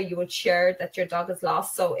Facebook where you would share that your dog is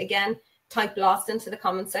lost. So again, type lost into the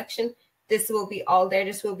comment section. This will be all there.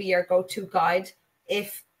 This will be your go-to guide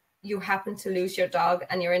if you happen to lose your dog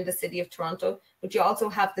and you're in the city of Toronto. But you also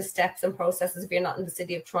have the steps and processes if you're not in the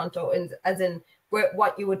city of Toronto, as in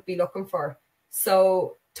what you would be looking for.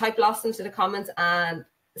 So type lost into the comments, and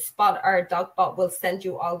Spot, our dog bot, will send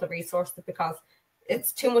you all the resources, because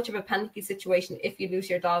it's too much of a panicky situation if you lose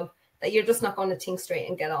your dog, that you're just not going to think straight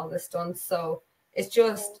and get all this done. So it's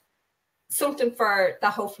just something for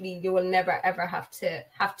that hopefully you will never ever have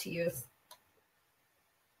to use.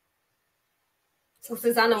 So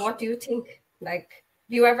Susanna, what do you think? Like,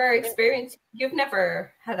 you ever experienced, you've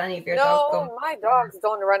never had any of your dogs go? No, my dogs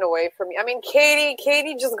don't run away from me. I mean,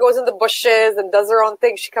 Katie just goes in the bushes and does her own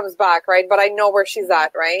thing. She comes back, right? But I know where she's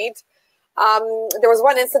at, right? There was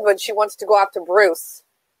one incident when she wanted to go after Bruce,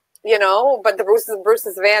 you know, but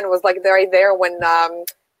Bruce's van was like right there when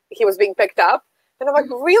he was being picked up. And I'm like,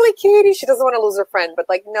 really, Katie? She doesn't want to lose her friend. But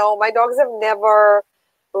like, no, my dogs have never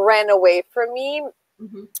ran away from me.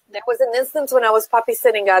 There was an instance when I was puppy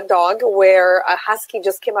sitting a dog where a husky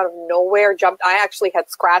just came out of nowhere, jumped. I actually had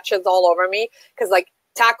scratches all over me because like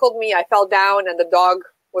tackled me. I fell down and the dog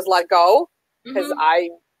was let go because I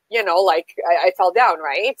fell down,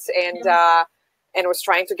 right? And was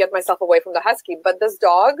trying to get myself away from the husky. But this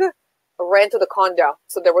dog ran to the condo.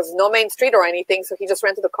 So there was no main street or anything. So he just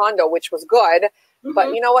ran to the condo, which was good.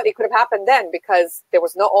 But you know what? It could have happened then because there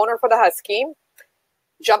was no owner for the husky.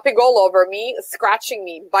 Jumping all over me, scratching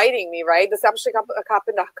me, biting me, right? This actually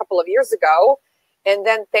happened a couple of years ago. And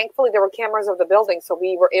then thankfully there were cameras of the building. So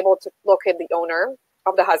we were able to locate the owner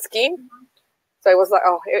of the husky. So it was like,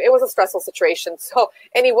 it was a stressful situation. So,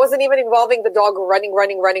 and it wasn't even involving the dog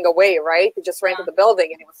running away, right? He just ran to the building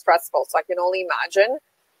and it was stressful. So I can only imagine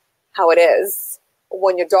how it is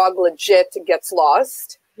when your dog legit gets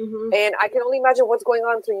lost. And I can only imagine what's going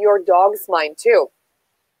on through your dog's mind too.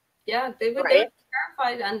 Yeah, they would be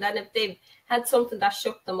terrified. And then if they've had something that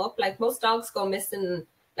shook them up, like most dogs go missing,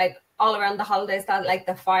 like all around the holidays, that like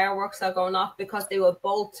the fireworks are going off because they will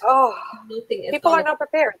bolt. People are not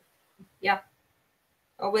prepared. Yeah.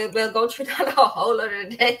 Or we'll go through that a whole other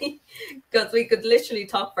day because we could literally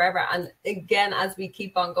talk forever. And again, as we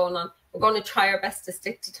keep on going on, we're going to try our best to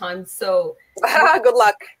stick to time. So good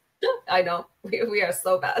luck. I know we are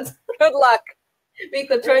so bad. Good luck. We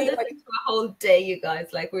could turn this into a whole day, you guys.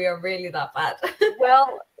 Like, we are really that bad.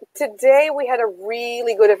 Well, today we had a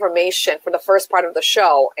really good information for the first part of the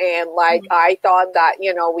show. And like, I thought that,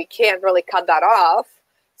 you know, we can't really cut that off.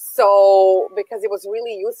 So, because it was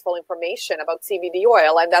really useful information about CBD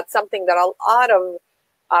oil. And that's something that a lot of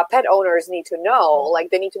pet owners need to know.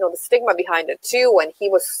 Like, they need to know the stigma behind it too. And he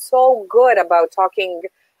was so good about talking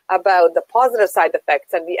about the positive side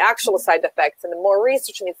effects and the actual side effects, and the more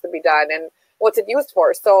research needs to be done and what's it used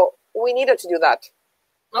for. So we needed to do that.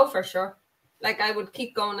 Oh, for sure. Like, I would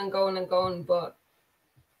keep going and going and going, but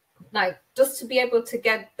like, just to be able to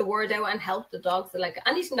get the word out and help the dogs, like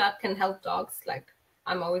anything that can help dogs, like,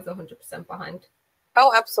 I'm always 100% behind.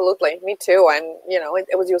 Oh, absolutely. Me too. And, you know,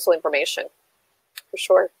 it was useful information for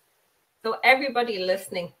sure. So everybody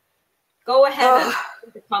listening, go ahead and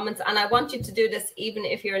put the comments. And I want you to do this even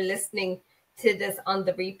if you're listening to this on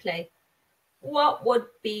the replay. What would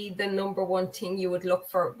be the number one thing you would look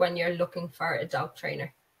for when you're looking for a dog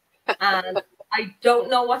trainer? And I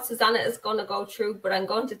don't know what Susanna is going to go through, but I'm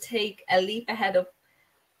going to take a leap ahead of,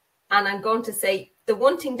 and I'm going to say the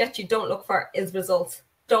one thing that you don't look for is results.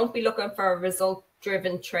 Don't be looking for a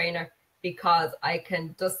result-driven trainer, because I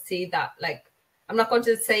can just see that, like, I'm not going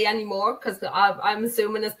to say any more because I'm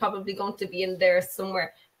assuming it's probably going to be in there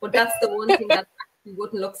somewhere. But that's the one thing that you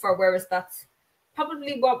wouldn't look for, whereas that's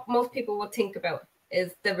probably what most people would think about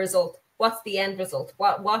is the result. What's the end result?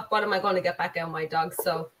 What am I going to get back out of my dog?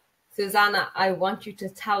 So, Susanna, I want you to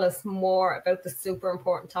tell us more about the super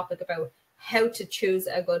important topic about how to choose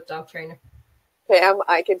a good dog trainer. Pam,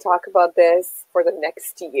 I can talk about this for the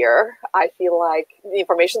next year. I feel like the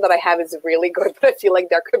information that I have is really good, but I feel like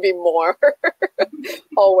there could be more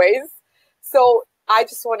always. So I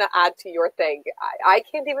just want to add to your thing. I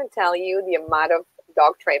can't even tell you the amount of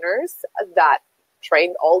dog trainers that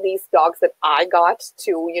trained all these dogs that I got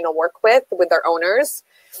to, you know, work with their owners,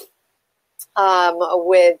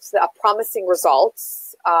 with promising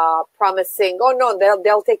results, promising, oh no,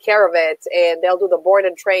 they'll take care of it and they'll do the board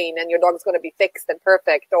and train and your dog's going to be fixed and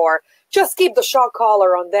perfect, or just keep the shock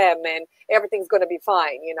collar on them and everything's going to be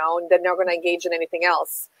fine, you know, and they're not going to engage in anything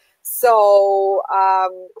else. So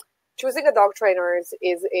choosing a dog trainer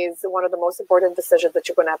is one of the most important decisions that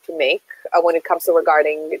you're going to have to make when it comes to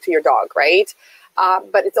regarding to your dog, right?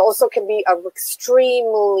 But it also can be an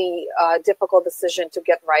extremely difficult decision to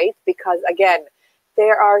get right, because again,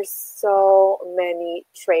 there are so many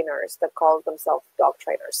trainers that call themselves dog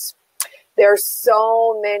trainers. There's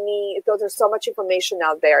so much information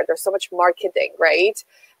out there. There's so much marketing, right?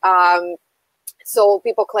 So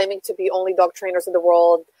people claiming to be only dog trainers in the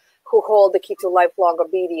world who hold the key to lifelong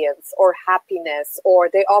obedience or happiness, or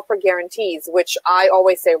they offer guarantees, which I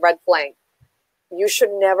always say red flag. You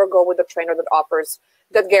should never go with a trainer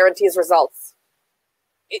that guarantees results.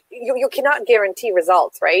 You cannot guarantee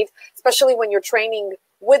results, right? Especially when you're training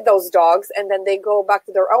with those dogs and then they go back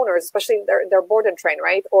to their owners, especially if they're board and train,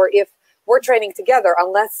 right? Or if we're training together,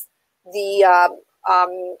 unless the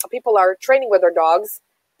people are training with their dogs,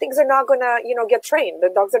 things are not going to, get trained. The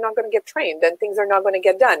dogs are not going to get trained, and things are not going to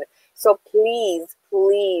get done. So please,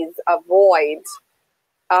 please avoid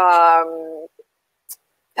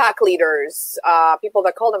pack leaders, people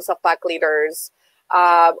that call themselves pack leaders,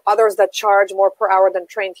 others that charge more per hour than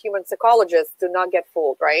trained human psychologists. Do not get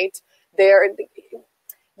fooled, right?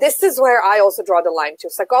 This is where I also draw the line too.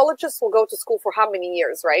 Psychologists will go to school for how many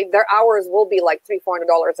years, right? Their hours will be like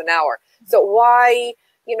 $300-400 an hour. So why,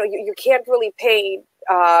 you can't really pay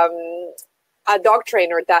a dog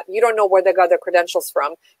trainer that you don't know where they got their credentials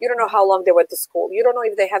from. You don't know how long they went to school. You don't know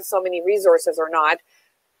if they have so many resources or not.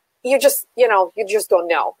 You just don't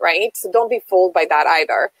know, right? So don't be fooled by that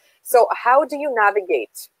either. So how do you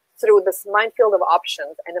navigate through this minefield of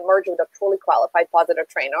options and emerge with a truly qualified positive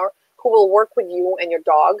trainer who will work with you and your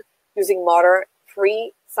dog using modern,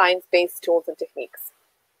 free, science-based tools and techniques?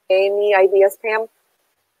 Any ideas, Pam?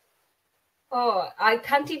 Oh, I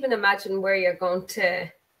can't even imagine where you're going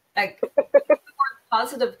to, like,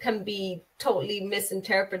 positive can be totally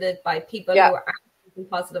misinterpreted by people who are actually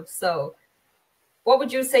positive. So what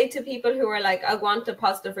would you say to people who are like, I want a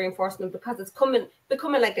positive reinforcement because it's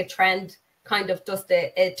becoming like a trend, kind of just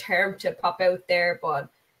a term to pop out there, but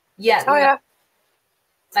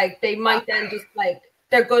like they might then just like,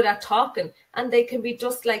 they're good at talking and they can be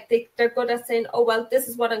just like, they're good at saying, oh, well, this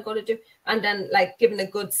is what I'm going to do. And then like giving a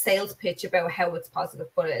good sales pitch about how it's positive,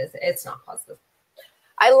 but it's not positive.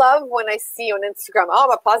 I love when I see on Instagram, oh,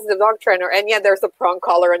 I'm a positive dog trainer, and yet there's a prong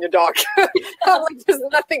collar on your dog. I'm like, there's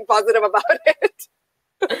nothing positive about it.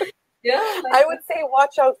 I would say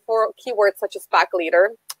watch out for keywords such as pack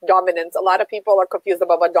leader, dominance. A lot of people are confused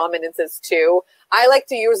about what dominance is too. I like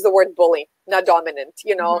to use the word bully, not dominant,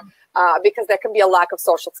 because there can be a lack of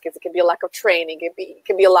social skills. It can be a lack of training. It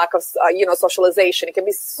can be a lack of, socialization. It can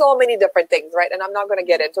be so many different things, right? And I'm not going to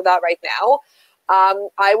get into that right now.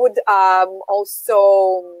 I would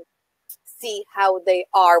also see how they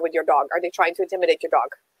are with your dog. Are they trying to intimidate your dog?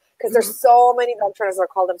 Because there's so many dog trainers that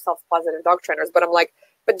call themselves positive dog trainers. But I'm like,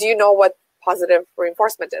 but do you know what positive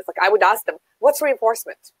reinforcement is? Like, I would ask them, what's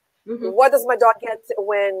reinforcement? What does my dog get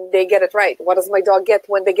when they get it right? What does my dog get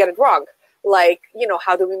when they get it wrong? Like,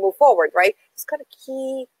 how do we move forward, right? It's kind of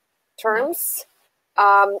key terms.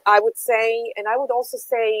 I would say, and I would also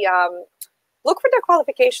say, look for their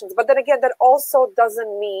qualifications. But then again, that also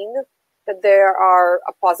doesn't mean that they are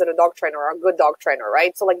a positive dog trainer or a good dog trainer,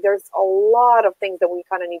 right? So like there's a lot of things that we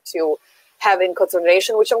kind of need to have in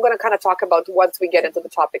consideration, which I'm going to kind of talk about once we get into the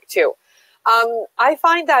topic too. I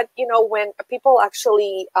find that, when people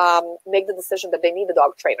actually make the decision that they need a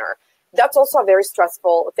dog trainer, that's also a very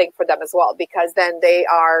stressful thing for them as well, because then they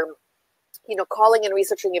are, calling and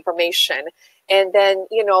researching information. And then,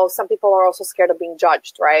 some people are also scared of being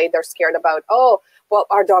judged, right? They're scared about, oh, well,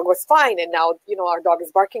 our dog was fine. And now, our dog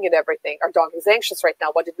is barking at everything. Our dog is anxious right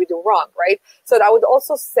now. What did we do wrong, right? So I would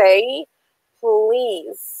also say,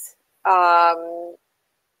 please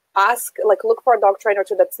look for a dog trainer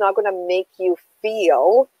too that's not going to make you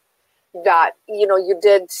feel that, you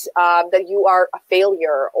did, that you are a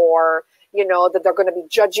failure, or, that they're going to be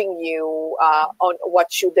judging you on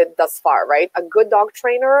what you did thus far, right? A good dog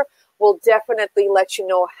trainer will definitely let you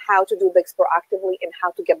know how to do things proactively and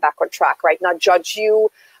how to get back on track, right? Not judge you,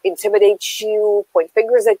 intimidate you, point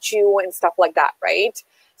fingers at you, and stuff like that, right?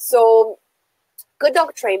 So good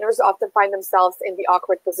dog trainers often find themselves in the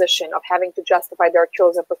awkward position of having to justify their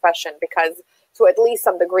chosen profession because, to at least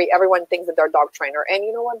some degree, everyone thinks that they're a dog trainer. And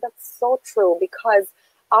you know what? That's so true, because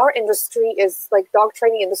our industry is like, dog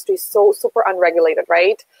training industry is so super unregulated,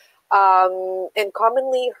 right? And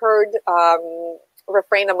commonly heard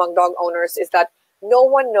refrain among dog owners is that no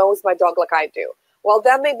one knows my dog like I do. Well,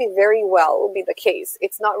 that may be very well be the case.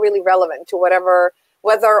 It's not really relevant to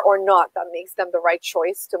whether or not that makes them the right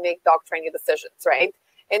choice to make dog training decisions, right?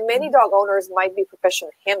 And many dog owners might be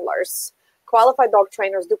professional handlers. Qualified dog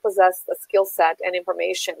trainers do possess a skill set and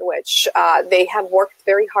information which they have worked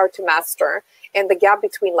very hard to master. And the gap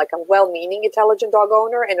between like a well-meaning, intelligent dog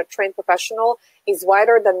owner and a trained professional is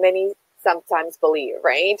wider than many sometimes believe,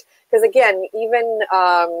 right? Because again, even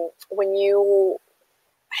when you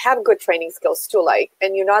have good training skills too, like,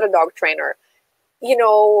 and you're not a dog trainer,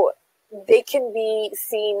 they can be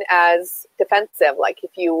seen as defensive. Like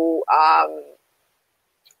if you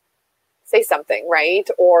say something, right,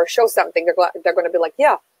 or show something, they're going to be like,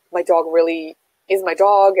 yeah, my dog really is my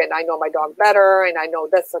dog, and I know my dog better, and I know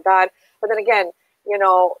this or that. But then again,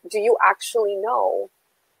 do you actually know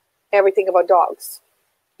everything about dogs?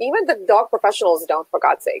 Even the dog professionals don't, for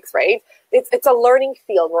God's sakes, right? It's a learning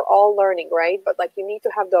field. We're all learning, right? But like, you need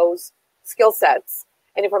to have those skill sets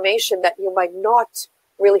and information that you might not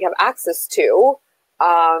really have access to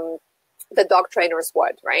the dog trainers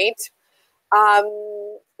would, right?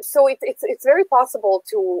 So it's very possible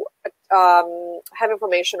to have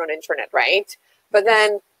information on internet, right? But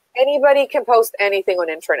then anybody can post anything on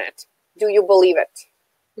internet. Do you believe it?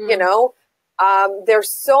 You know, there's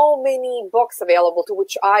so many books available, to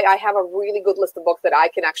which I have a really good list of books that I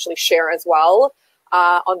can actually share as well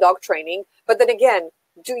on dog training. But then again,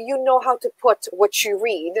 do you know how to put what you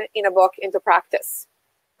read in a book into practice,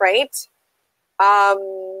 right?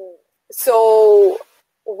 So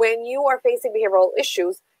when you are facing behavioral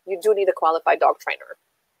issues, you do need a qualified dog trainer.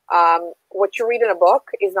 What you read in a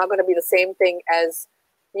book is not going to be the same thing as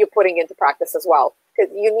you putting into practice as well.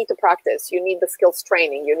 Because you need to practice. You need the skills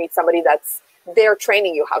training. You need somebody that's there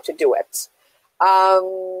training you how to do it.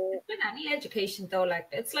 With any education though, like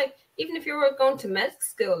it's like even if you were going to med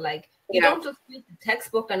school, like you don't just read the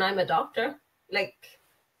textbook and I'm a doctor. Like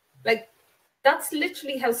that's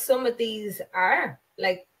literally how some of these are.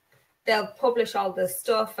 Like they'll publish all this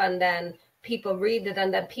stuff and then people read it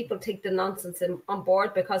and then people take the nonsense on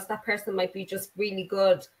board because that person might be just really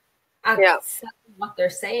good at what they're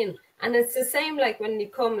saying. And it's the same like when you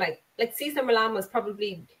come like Cesar Millan was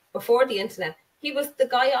probably before the internet. He was the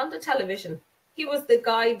guy on the television. He was the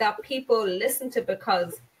guy that people listened to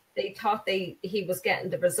because they thought he was getting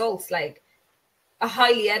the results, like a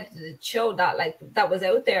highly edited show that was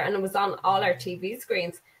out there and it was on all our TV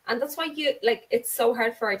screens. And that's why it's so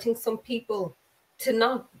hard for, I think, some people to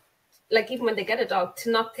not, like even when they get a dog, to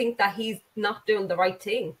not think that he's not doing the right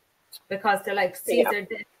thing because they're like, Cesar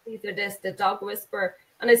this, the dog whisperer.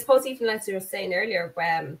 And I suppose even as you were saying earlier,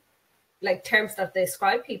 like terms that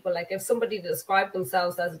describe people, like if somebody described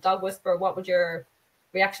themselves as a dog whisperer, what would your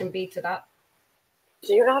reaction be to that?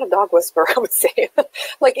 You're not a dog whisperer, I would say.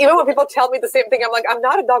 Like even when people tell me the same thing, I'm like, I'm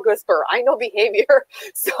not a dog whisperer. I know behavior.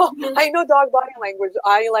 So I know dog body language.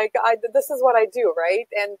 This is what I do, right?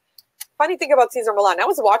 And funny thing about Cesar Millan, I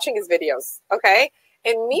was watching his videos, okay?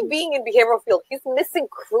 And me being in behavioral field, he's missing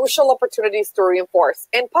crucial opportunities to reinforce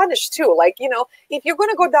and punish too. Like, you know, if you're going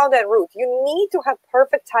to go down that route, you need to have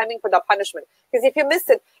perfect timing for the punishment. Because if you miss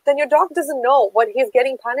it, then your dog doesn't know what he's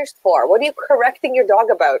getting punished for. What are you correcting your dog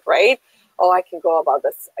about, right? Oh, I can go about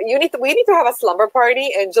this. We need to have a slumber party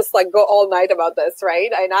and just like go all night about this,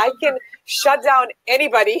 right? And I can shut down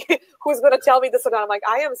anybody who's going to tell me this or that. I'm like,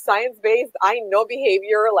 I am science-based. I know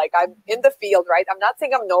behavior. Like I'm in the field, right? I'm not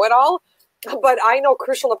saying I'm know-it-all, but I know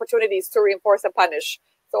crucial opportunities to reinforce and punish.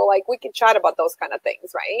 So like we can chat about those kind of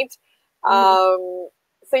things, right? So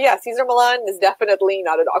yeah, Cesar Millan is definitely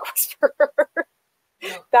not a dog whisperer. No.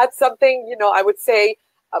 That's something, you know, I would say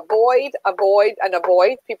avoid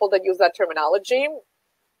people that use that terminology.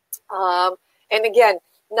 And again,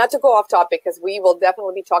 not to go off topic because we will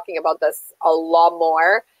definitely be talking about this a lot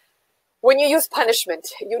more. When you use punishment,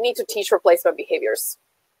 you need to teach replacement behaviors.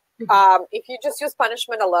 If you just use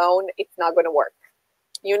punishment alone, it's not going to work.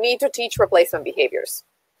 You need to teach replacement behaviors.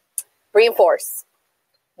 Reinforce.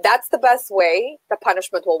 That's the best way the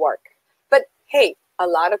punishment will work. But hey, a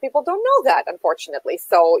lot of people don't know that, unfortunately.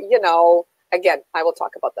 So, you know, again, I will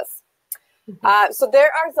talk about this. So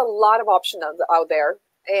there are a lot of options out there.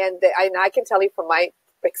 And I can tell you from my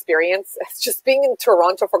experience, just being in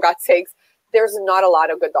Toronto, for God's sakes, there's not a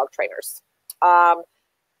lot of good dog trainers.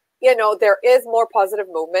 You know, there is more positive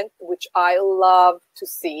movement, which I love to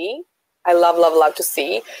see. I love to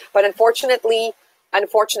see. But unfortunately, I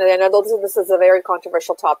know this is a very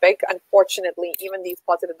controversial topic. Unfortunately, even these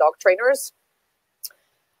positive dog trainers,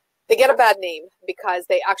 they get a bad name because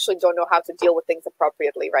they actually don't know how to deal with things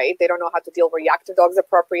appropriately, right? They don't know how to deal with reactive dogs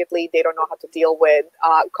appropriately. They don't know how to deal with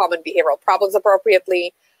common behavioral problems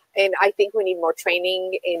appropriately. And I think we need more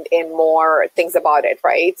training and more things about it,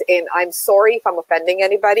 right? And I'm sorry if I'm offending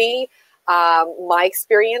anybody. My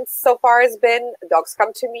experience so far has been dogs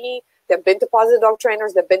come to me. They've been to positive dog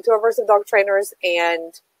trainers. They've been to aversive dog trainers,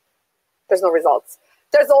 and there's no results.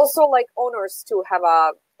 There's also like owners to have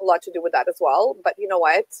a lot to do with that as well. But you know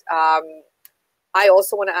what? I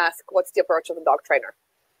also want to ask, what's the approach of the dog trainer?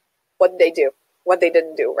 What did they do? What they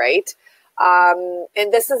didn't do, right?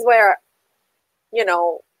 And this is where, you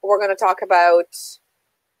know, we're going to talk about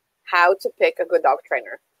how to pick a good dog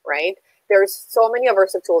trainer, right? There's so many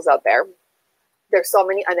aversive tools out there. There's so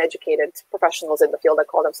many uneducated professionals in the field that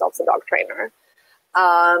call themselves a dog trainer.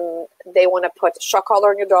 They want to put shock collar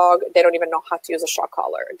on your dog. They don't even know how to use a shock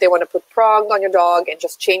collar. They want to put prong on your dog and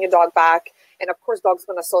just chain your dog back. And of course, dogs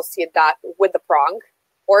going to associate that with the prong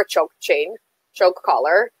or a choke chain, choke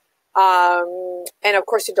collar. And of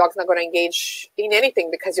course, your dog's not going to engage in anything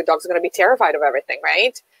because your dog's going to be terrified of everything,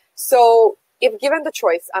 right? So if given the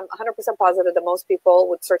choice, I'm 100% positive that most people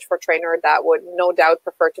would search for a trainer that would no doubt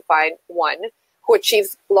prefer to find one who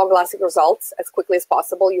achieves long-lasting results as quickly as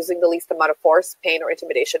possible using the least amount of force, pain, or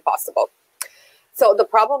intimidation possible. So the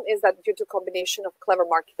problem is that due to a combination of clever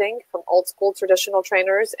marketing from old school traditional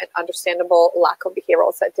trainers and understandable lack of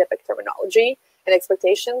behavioral scientific terminology and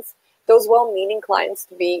expectations, those well-meaning clients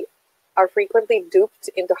are frequently duped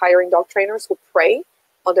into hiring dog trainers who prey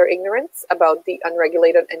on their ignorance about the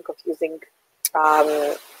unregulated and confusing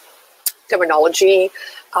terminology,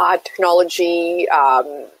 technology,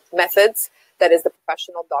 methods that is the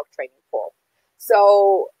professional dog training pool.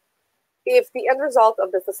 So if the end result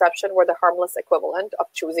of this deception were the harmless equivalent of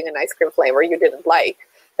choosing an ice cream flavor you didn't like,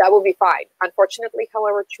 that would be fine. Unfortunately,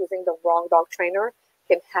 however, choosing the wrong dog trainer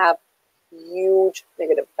can have huge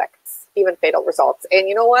negative effects, even fatal results. And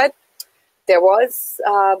you know what? There was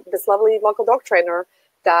this lovely local dog trainer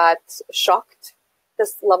that shocked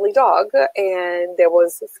this lovely dog, and there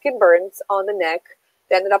was skin burns on the neck.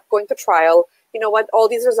 They ended up going to trial. You know what? All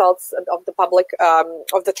these results of the public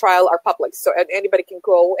of the trial are public, so anybody can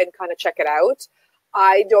go and kind of check it out.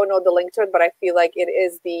 I don't know the link to it, but I feel like it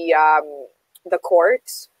is the court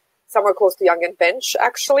somewhere close to Yonge and Finch,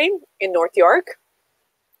 actually, in North York.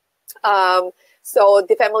 So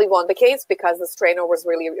the family won the case because this trainer was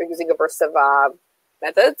really using aversive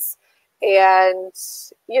methods, and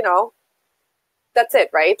you know, that's it,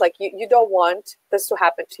 right? Like you don't want this to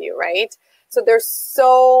happen to you, right? So there's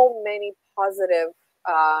so many positive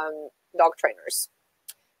dog trainers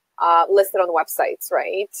listed on websites,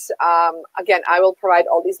 right? Again, I will provide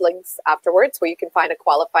all these links afterwards where you can find a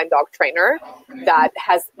qualified dog trainer that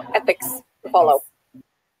has ethics to follow.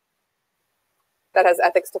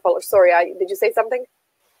 Sorry, did you say something?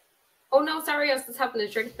 Oh no, sorry, I was just having a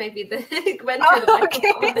drink. Maybe the went through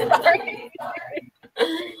the okay.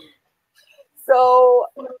 So,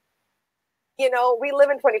 you know, we live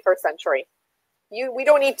in 21st century. We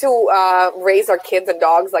don't need to raise our kids and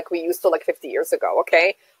dogs like we used to like 50 years ago,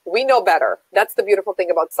 okay? We know better. That's the beautiful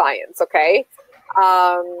thing about science, okay?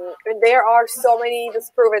 And there are so many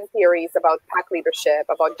disproven theories about pack leadership,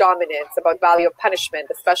 about dominance, about value of punishment,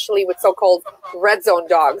 especially with so-called red zone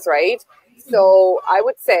dogs, right? So I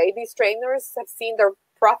would say these trainers have seen their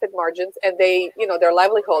profit margins and their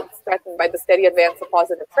livelihoods threatened by the steady advance of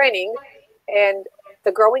positive training and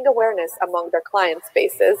the growing awareness among their client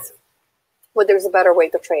bases when there's a better way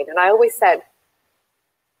to train. And I always said,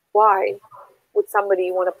 why would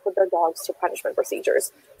somebody want to put their dogs through punishment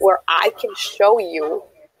procedures where I can show you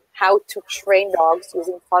how to train dogs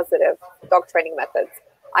using positive dog training methods?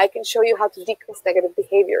 I can show you how to decrease negative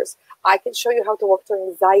behaviors. I can show you how to work through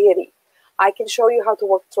anxiety. I can show you how to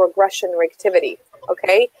work through aggression or activity,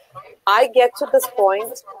 okay? I get to this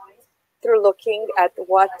point through looking at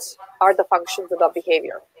what are the functions of the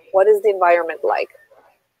behavior. What is the environment like?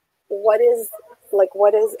 What is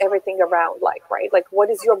everything around like, right? Like, what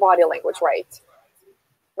is your body language, right?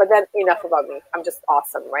 But then enough about me. I'm just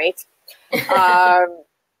awesome, right?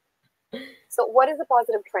 So what is a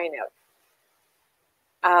positive training?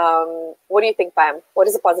 What do you think, Pam? What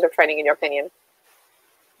is a positive training in your opinion?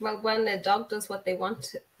 Well, when a dog does what they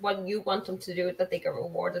want, what you want them to do, that they get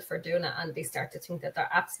rewarded for doing it, and they start to think that they're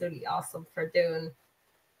absolutely awesome for doing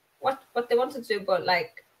what they want to do, but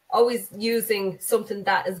like always using something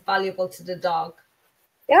that is valuable to the dog.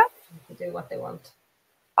 Yeah. To do what they want.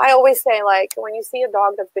 I always say, like, when you see a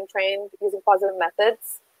dog that's been trained using positive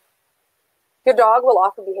methods, your dog will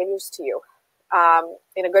offer behaviors to you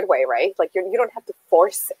in a good way, right? Like you don't have to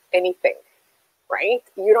force anything, right?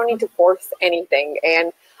 You don't need to force anything.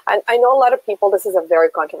 And I know a lot of people, this is a very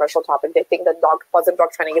controversial topic. They think that positive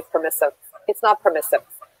dog training is permissive. It's not permissive.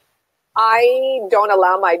 I don't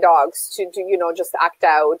allow my dogs to just act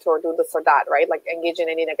out or do this or that, right? Like engage in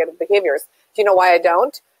any negative behaviors. Do you know why I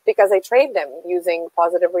don't? Because I train them using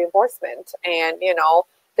positive reinforcement. And,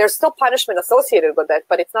 there's still punishment associated with it,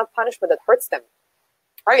 but it's not punishment that hurts them.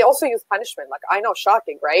 I also use punishment. Like, I know,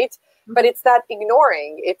 shocking, right? Mm-hmm. But it's that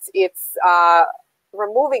ignoring. It's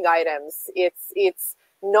removing items. It's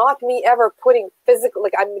not me ever putting physical,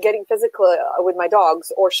 like I'm getting physical with my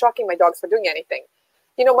dogs or shocking my dogs for doing anything.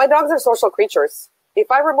 My dogs are social creatures.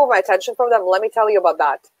 If I remove my attention from them, let me tell you about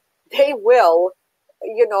that. They will,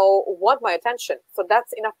 want my attention. So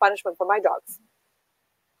that's enough punishment for my dogs.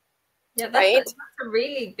 Yeah, that's a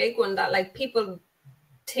really big one that like people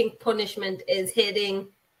think punishment is hitting,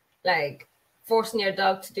 like forcing your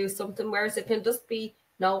dog to do something, whereas it can just be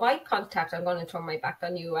no eye contact. I'm going to turn my back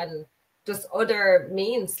on you, and just other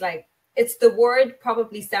means. Like it's the word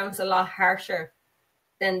probably sounds a lot harsher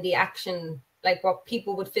than the action, like what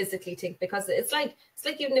people would physically think, because it's like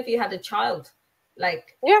even if you had a child,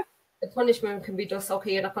 like the punishment can be just,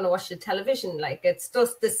 okay, you're not going to watch the television. Like it's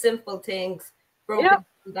just the simple things broken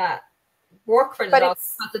that work for the dog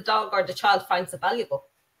because the dog or the child finds it valuable.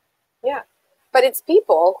 Yeah. But it's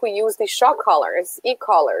people who use these shock collars,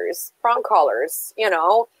 e-collars, prong collars, you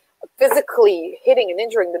know, physically hitting and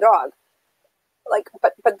injuring the dog. Like,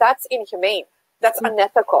 but that's inhumane. That's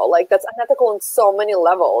unethical. Like, that's unethical on so many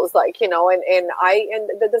levels. Like, you know, and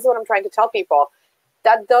this is what I'm trying to tell people.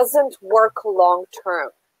 That doesn't work long term.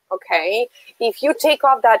 Okay. If you take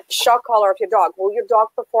off that shock collar of your dog, will your dog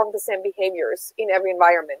perform the same behaviors in every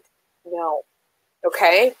environment? No.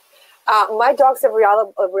 Okay. My dogs have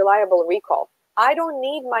a reliable recall. I don't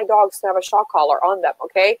need my dogs to have a shock collar on them.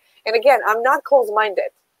 Okay. And again, I'm not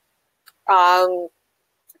closed-minded.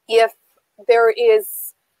 If there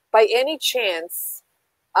is, by any chance,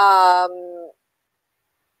 a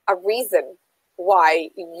reason why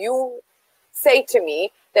you say to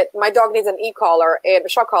me that my dog needs an e-collar and a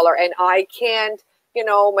shock collar and I can't, you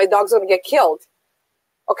know, my dog's going to get killed.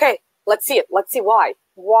 Okay, let's see it. Let's see why.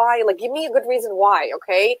 Why? Like, give me a good reason why,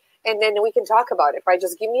 okay? And then we can talk about it, right?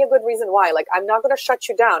 Just give me a good reason why. Like, I'm not going to shut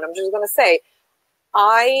you down. I'm just going to say,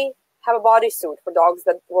 I have a bodysuit for dogs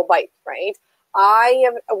that will bite, right? I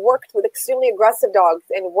have worked with extremely aggressive dogs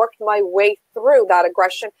and worked my way through that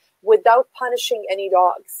aggression without punishing any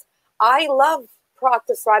dogs. I love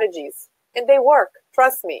proactive strategies, and they work.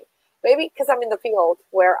 Trust me. Maybe because I'm in the field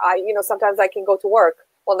where sometimes I can go to work.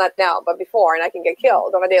 Well, not now, but before, and I can get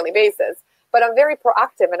killed on a daily basis. But I'm very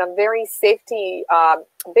proactive and I'm very safety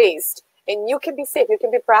based. And you can be safe. You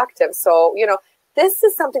can be proactive. So, you know, this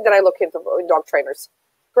is something that I look into in dog trainers.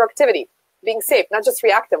 Proactivity, being safe, not just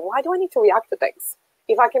reactive. Why do I need to react to things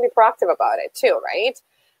if I can be proactive about it too, right?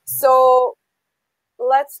 So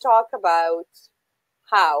let's talk about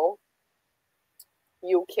how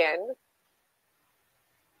you can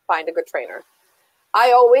find a good trainer.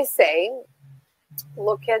 I always say,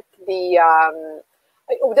 look at the,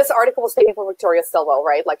 this article was taken from Victoria Stilwell,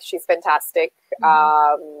 right? Like, she's fantastic.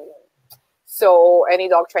 So any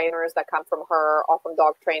dog trainers that come from her or from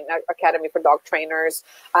Academy for Dog Trainers,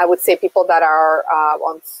 I would say people that are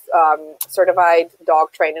on certified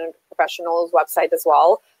dog training professionals website as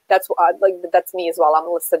well. That's that's me as well.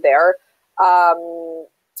 I'm listed there.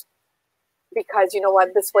 Because you know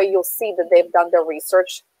what, this way you'll see that they've done their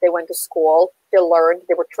research. They went to school, they learned,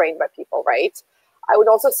 they were trained by people, right? I would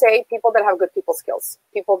also say people that have good people skills,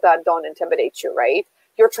 people that don't intimidate you, right?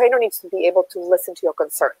 Your trainer needs to be able to listen to your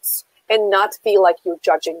concerns and not feel like you're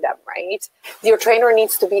judging them, right? Your trainer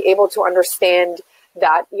needs to be able to understand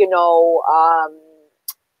that, you know,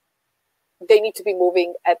 they need to be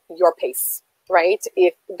moving at your pace, right?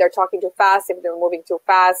 If they're talking too fast, if they're moving too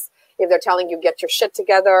fast, if they're telling you get your shit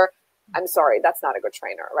together, I'm sorry, that's not a good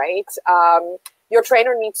trainer, right? Your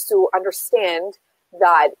trainer needs to understand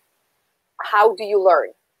that how do you learn?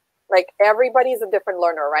 Like, everybody's a different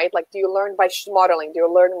learner, right? Like, do you learn by modeling? Do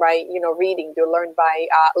you learn by, you know, reading? Do you learn by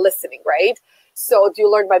listening, right? So do you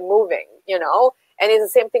learn by moving, you know? And it's the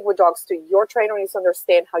same thing with dogs too. Your trainer needs to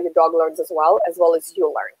understand how your dog learns as well as you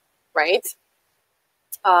learn, right?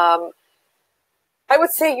 I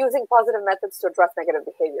would say using positive methods to address negative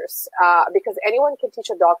behaviors, because anyone can teach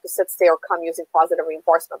a dog to sit, stay, or come using positive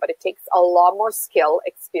reinforcement, but it takes a lot more skill,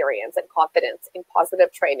 experience, and confidence in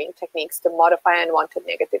positive training techniques to modify unwanted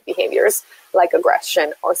negative behaviors like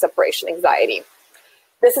aggression or separation anxiety.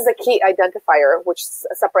 This is a key identifier which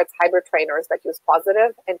separates hybrid trainers that use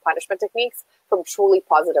positive and punishment techniques from truly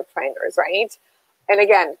positive trainers, right? And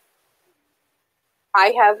again,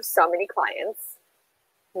 I have so many clients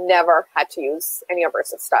never had to use any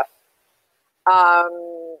aversive stuff.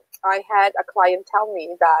 I had a client tell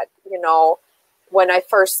me that, you know, when I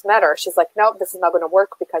first met her, she's like, nope, this is not going to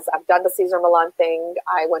work because I've done the Cesar Millan thing.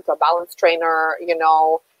 I went to a balance trainer, you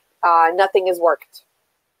know, nothing has worked.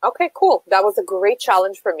 Okay, cool. That was a great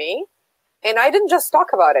challenge for me. And I didn't just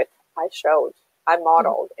talk about it. I showed, I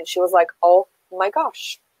modeled. And she was like, oh my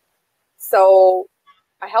gosh. So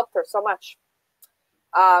I helped her so much.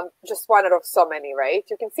 Just one out of so many, right?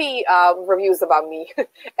 You can see reviews about me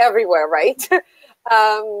everywhere, right?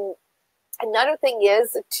 Another thing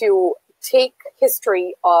is to take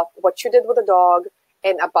history of what you did with the dog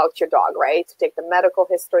and about your dog, right? To take the medical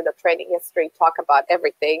history, the training history, talk about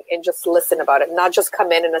everything and just listen about it, not just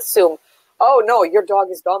come in and assume, oh no, your dog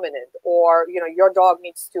is dominant, or, you know, your dog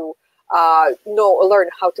needs to learn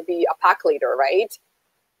how to be a pack leader, right?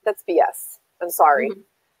 That's BS. I'm sorry.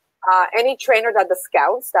 Any trainer that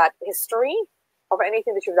discounts that history of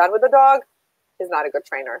anything that you've done with the dog is not a good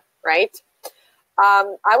trainer, right?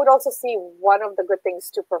 I would also see one of the good things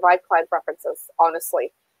to provide client preferences,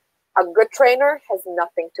 honestly. A good trainer has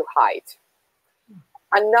nothing to hide.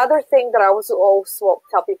 Another thing that I also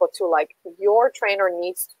tell people too, like your trainer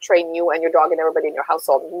needs to train you and your dog and everybody in your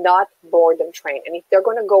household, not board and train. And if they're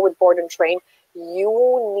going to go with board and train,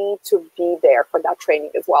 you need to be there for that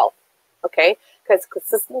training as well. Okay? Because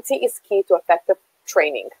consistency is key to effective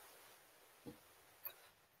training.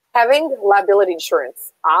 Having liability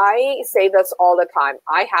insurance. I say this all the time.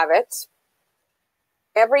 I have it.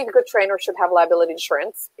 Every good trainer should have liability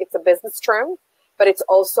insurance. It's a business term, but it's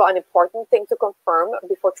also an important thing to confirm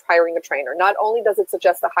before hiring a trainer. Not only does it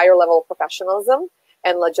suggest a higher level of professionalism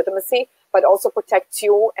and legitimacy, but also protects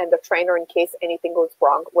you and the trainer in case anything goes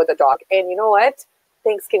wrong with the dog. And you know what?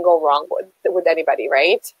 Things can go wrong with anybody,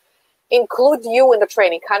 right? Include you in the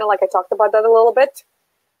training, kind of like I talked about that a little bit.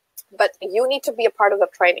 But you need to be a part of the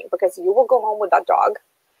training because you will go home with that dog.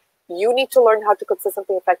 You need to learn how to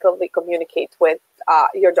consistently, effectively communicate with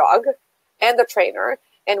your dog and the trainer.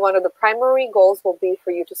 And one of the primary goals will be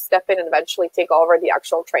for you to step in and eventually take over the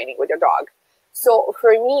actual training with your dog. So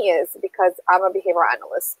for me is because I'm a behavior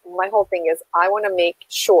analyst, my whole thing is I want to make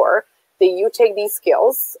sure that you take these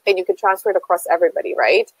skills and you can transfer it across everybody,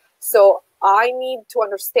 right? So I need to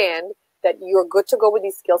understand that you're good to go with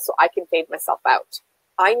these skills so I can fade myself out.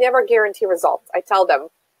 I never guarantee results. I tell them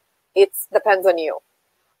it depends on you.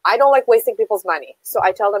 I don't like wasting people's money. So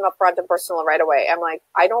I tell them upfront and personal right away. I'm like,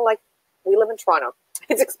 we live in Toronto.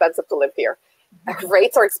 It's expensive to live here.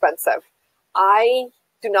 Rates are expensive. I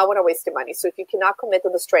do not want to waste your money. So if you cannot commit to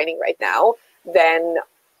this training right now, then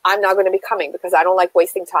I'm not going to be coming because I don't like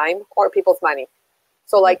wasting time or people's money.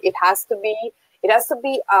 So like it has to be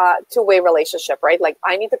a two-way relationship, right? Like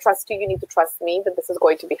I need to trust you. You need to trust me that this is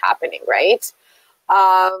going to be happening, right?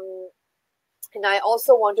 And I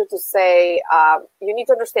also wanted to say, you need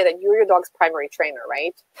to understand that you're your dog's primary trainer,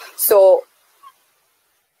 right? So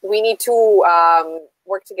we need to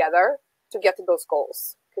work together to get to those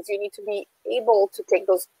goals because you need to be able to take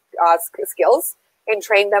those skills and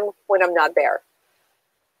train them when I'm not there.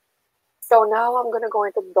 So now I'm going to go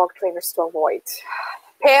into dog trainers to avoid.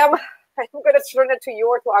 Pam, I'm going to turn it to you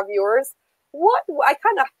or to our viewers. I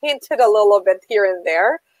kind of hinted a little bit here and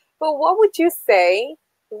there, but what would you say?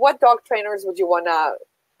 What dog trainers would you want to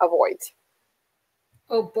avoid?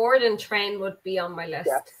 Oh, board and train would be on my list.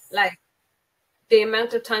 Yes. Like the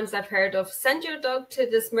amount of times I've heard of send your dog to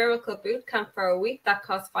this miracle boot camp for a week that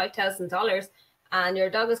costs $5,000 and your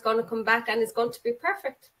dog is going to come back and it's going to be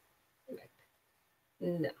perfect.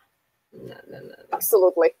 No.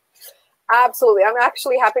 Absolutely. Absolutely. I'm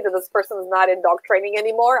actually happy that this person is not in dog training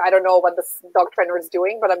anymore. I don't know what this dog trainer is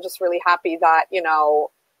doing, but I'm just really happy that,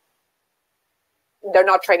 they're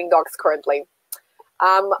not training dogs currently.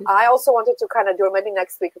 I also wanted to kind of do, maybe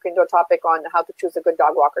next week we can do a topic on how to choose a good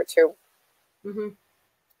dog walker too. Mm-hmm.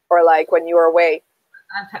 Or like when you're away.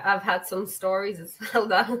 I've had some stories as well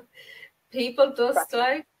that people just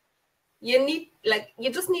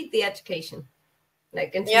you just need the education.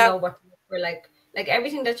 Like, and to know what we're like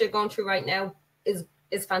everything that you're going through right now is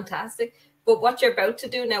fantastic. But what you're about to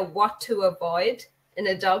do now, what to avoid in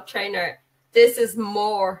a dog trainer, this is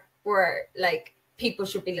more where like people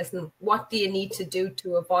should be listening. What do you need to do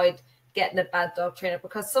to avoid getting a bad dog trainer?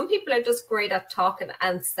 Because some people are just great at talking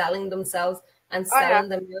and selling themselves and selling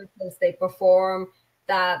the miracles they perform,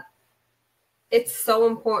 that it's so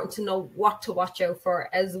important to know what to watch out for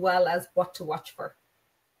as well as what to watch for.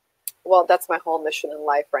 Well, that's my whole mission in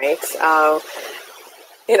life, right?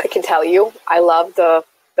 And I can tell you, I love the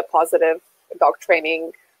positive dog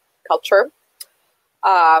training culture.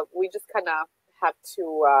 We just kind of have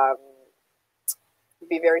to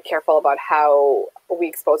be very careful about how we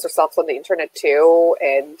expose ourselves on the internet too,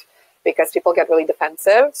 and because people get really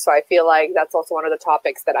defensive. So I feel like that's also one of the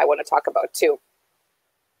topics that I want to talk about too.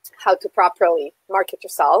 How to properly market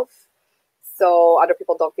yourself so other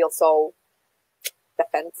people don't feel so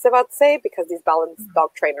defensive, I'd say, because these balanced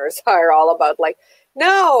dog trainers are all about like,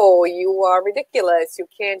 no, you are ridiculous. You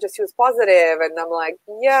can't just use positive. And I'm like,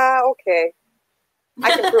 yeah, okay. I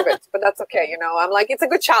can prove it, but that's okay. I'm like, it's a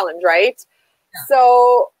good challenge, right? Yeah.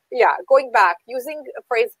 So yeah, going back, using a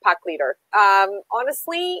phrase pack leader.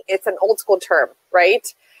 Honestly, it's an old school term, right?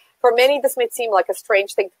 For many, this may seem like a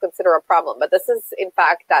strange thing to consider a problem, but this is, in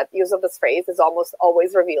fact, that use of this phrase is almost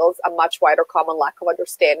always reveals a much wider common lack of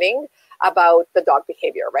understanding about the dog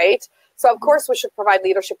behavior, right? So, of course, we should provide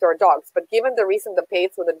leadership to our dogs, but given the recent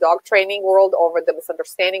debates with the dog training world over the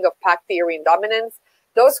misunderstanding of pack theory and dominance,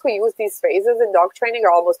 those who use these phrases in dog training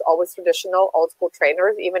are almost always traditional old school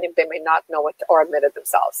trainers, even if they may not know it or admit it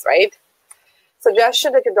themselves, right?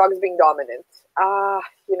 Suggestion that your dog is being dominant.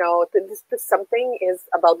 This something is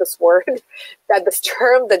about this word, this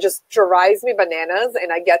term that just drives me bananas,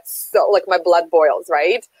 and I get so, like, my blood boils,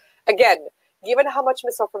 right? Again, given how much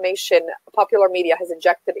misinformation popular media has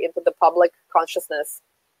injected into the public consciousness,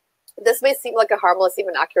 this may seem like a harmless,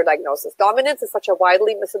 even accurate diagnosis. Dominance is such a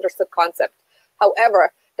widely misunderstood concept.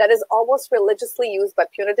 However, that is almost religiously used by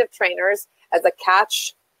punitive trainers as a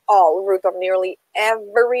catch-all root of nearly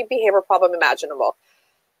every behavior problem imaginable.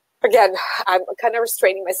 Again, I'm kind of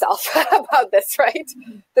restraining myself about this, right?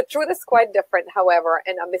 The truth is quite different, however,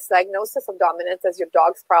 and a misdiagnosis of dominance as your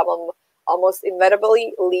dog's problem almost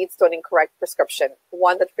inevitably leads to an incorrect prescription,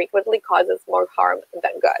 one that frequently causes more harm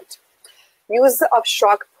than good. Use of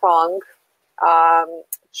shock prong,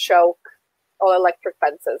 choke, or electric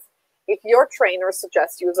fences. If your trainer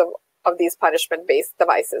suggests use of these punishment-based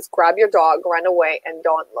devices, grab your dog, run away, and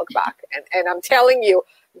don't look back. And I'm telling you,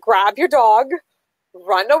 grab your dog,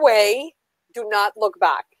 run away, do not look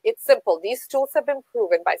back. It's simple. These tools have been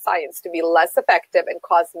proven by science to be less effective and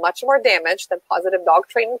cause much more damage than positive dog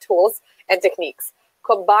training tools and techniques.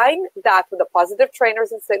 Combine that with the positive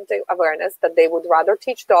trainers' instinctive awareness that they would rather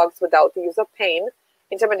teach dogs without the use of pain,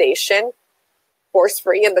 intimidation,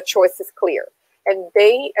 force-free, and the choice is clear. And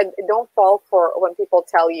don't fall for when people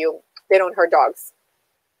tell you they don't hurt dogs.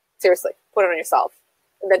 Seriously, put it on yourself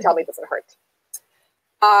and then tell me it doesn't hurt.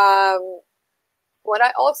 What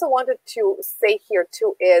I also wanted to say here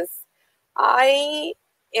too is I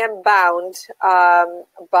am bound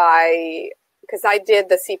by, because I did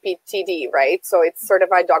the CPTD, right? So it's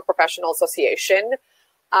Certified Dog Professional Association.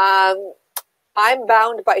 I'm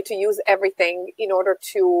bound by to use everything in order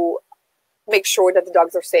to make sure that the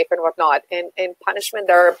dogs are safe and whatnot. And punishment,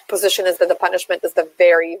 their position is that the punishment is the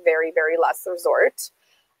very, very, very last resort.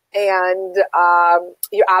 And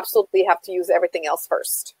you absolutely have to use everything else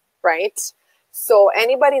first, right? So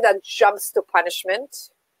anybody that jumps to punishment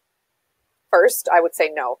first, I would say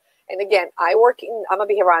no. And again, I'm a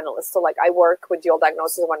behavior analyst, so like I work with dual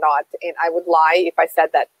diagnosis and whatnot, and I would lie if I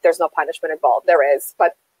said that there's no punishment involved. There is,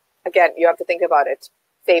 but again, you have to think about it.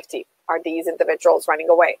 Safety. Are these individuals running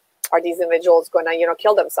away? Are these individuals going to,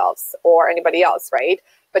 kill themselves or anybody else, right?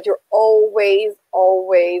 But you're always,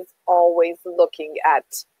 always, always looking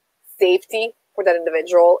at safety for that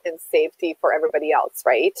individual and safety for everybody else,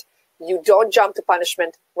 right? You don't jump to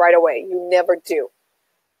punishment right away. You never do.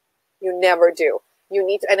 You never do. You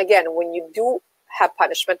need to, and again, when you do have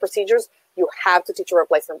punishment procedures, you have to teach a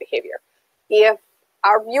replacement behavior. If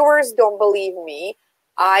our viewers don't believe me,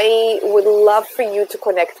 I would love for you to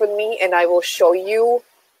connect with me and I will show you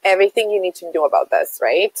everything you need to know about this,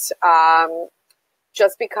 right?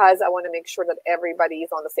 Just because I want to make sure that everybody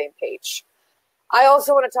is on the same page. I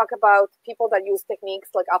also want to talk about people that use techniques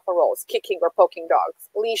like alpha rolls, kicking or poking dogs,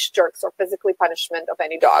 leash jerks, or physically punishment of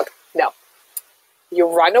any dog. No.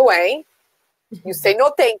 You run away, you say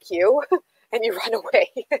no thank you, and you run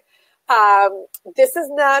away. This is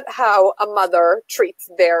not how a mother treats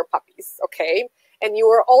their puppies, okay? And you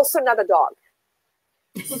are also not a dog.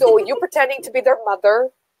 So you pretending to be their mother,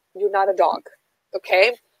 you're not a dog,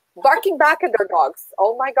 okay? Barking back at their dogs.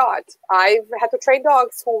 Oh my God. I've had to train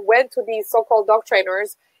dogs who went to these so-called dog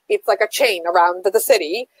trainers. It's like a chain around the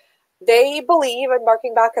city. They believe in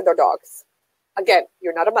barking back at their dogs. Again,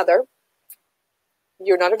 you're not a mother.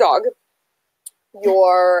 You're not a dog.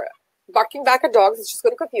 You're barking back at dogs. It's just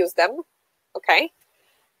going to confuse them, okay?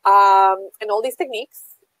 And all these techniques,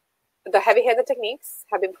 the heavy-handed techniques,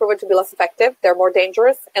 have been proven to be less effective. They're more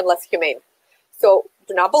dangerous and less humane. So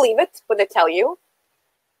do not believe it when they tell you.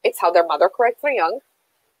 It's how their mother corrects their young.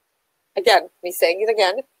 Again, me saying it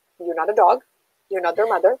again, you're not a dog. You're not their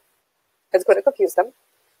mother. It's going to confuse them.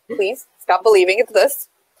 Please stop believing it's this.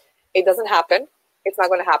 It doesn't happen. It's not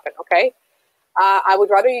going to happen, okay? I would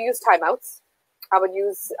rather you use timeouts. I would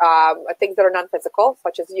use things that are non-physical,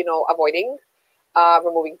 such as, avoiding,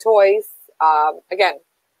 removing toys. Again,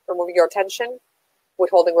 removing your attention,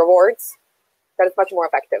 withholding rewards. That is much more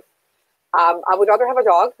effective. I would rather have a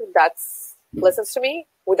dog that listens to me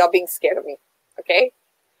without being scared of me, okay?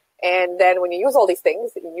 And then when you use all these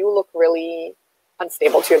things, you look really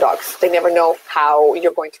unstable to your dogs. They never know how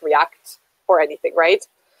you're going to react or anything, right?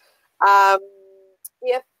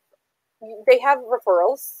 If they have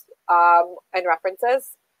referrals and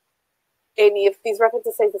references, and if these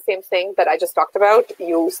references say the same thing that I just talked about,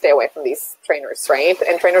 you stay away from these trainers, right?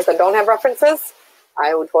 And trainers that don't have references,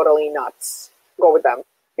 I would totally not go with them.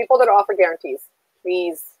 People that offer guarantees,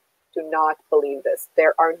 please do not believe this.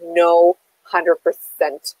 There are no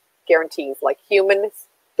 100% guarantees. Like humans,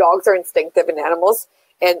 dogs are instinctive in animals,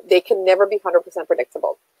 and they can never be 100%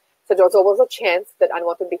 predictable. So there's always a chance that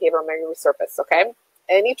unwanted behavior may resurface, okay?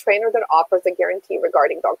 Any trainer that offers a guarantee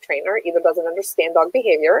regarding dog trainer either doesn't understand dog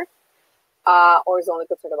behavior or is only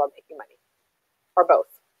concerned about making money, or both.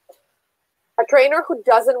 A trainer who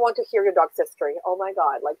doesn't want to hear your dog's history. Oh my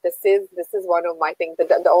God, like this is one of my things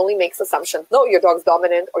that only makes assumptions. No, your dog's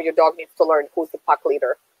dominant or your dog needs to learn who's the pack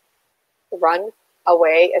leader. Run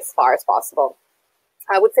away as far as possible.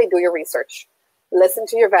 I would say do your research. Listen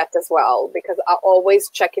to your vet as well, because I always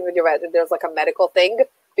check in with your vet if there's like a medical thing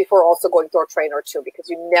before also going to a trainer too, because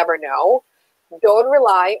you never know. Don't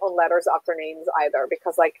rely on letters after names either,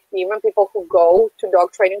 because like even people who go to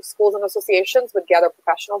dog training schools and associations would gather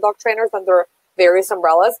professional dog trainers under various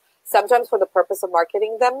umbrellas, sometimes for the purpose of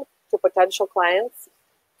marketing them to potential clients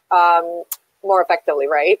more effectively,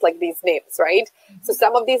 right? Like these names, right? So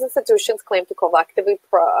some of these institutions claim to collectively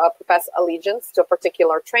profess allegiance to a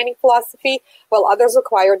particular training philosophy, while others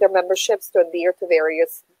require their memberships to adhere to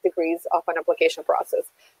various degrees of an application process.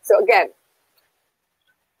 So again,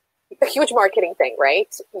 a huge marketing thing,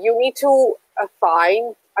 right? You need to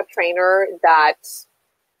find a trainer that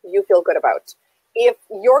you feel good about. If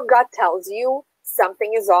your gut tells you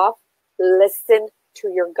something is off, listen to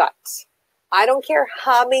your gut. I don't care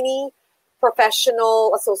how many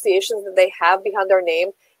professional associations that they have behind their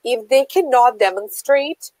name. If they cannot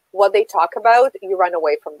demonstrate what they talk about, you run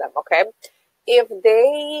away from them, okay? If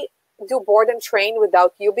they do board and train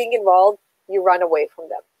without you being involved, you run away from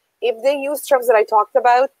them. If they use terms that I talked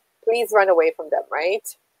about, please run away from them,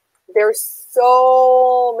 right? There's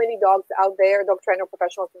so many dogs out there, dog trainer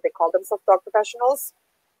professionals, that they call themselves dog professionals.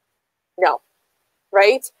 No,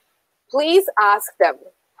 right? Please ask them,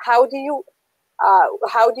 how do you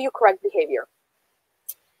correct behavior?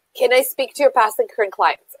 Can I speak to your past and current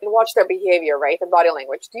clients and watch their behavior, right, and body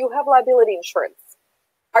language? Do you have liability insurance?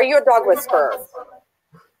 Are you a dog whisperer?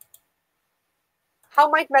 How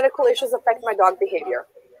might medical issues affect my dog behavior?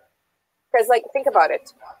 Because, like, think about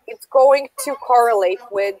it. It's going to correlate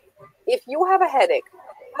with, if you have a headache,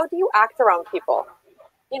 how do you act around people?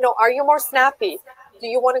 You know, are you more snappy? Do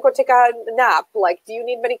you want to go take a nap? Like, do you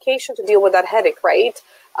need medication to deal with that headache, right?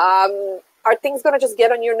 Are things going to just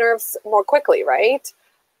get on your nerves more quickly, right?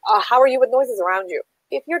 How are you with noises around you?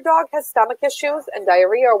 If your dog has stomach issues and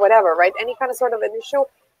diarrhea or whatever, right, any kind of sort of an issue,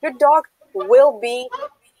 your dog will be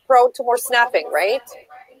prone to more snapping, right?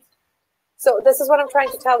 So this is what I'm trying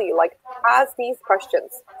to tell you. Like, ask these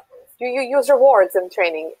questions. Do you use rewards in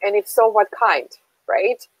training? And if so, what kind,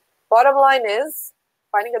 right? Bottom line is,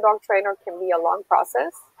 finding a dog trainer can be a long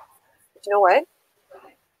process. But you know what?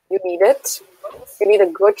 You need it. You need a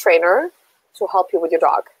good trainer to help you with your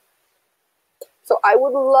dog. So I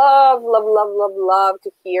would love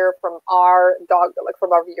to hear from our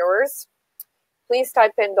from our viewers. Please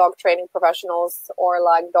type in dog training professionals or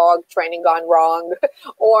like dog training gone wrong,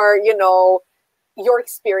 or, you know, your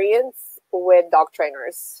experience with dog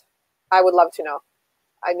trainers. I would love to know.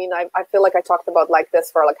 I mean, I feel like I talked about like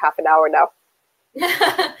this for like half an hour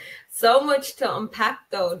now. So much to unpack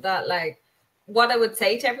though, that like what I would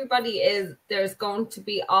say to everybody is there's going to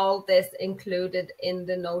be all this included in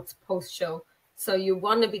the notes post show. So you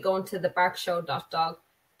want to be going to the barkshow.dog.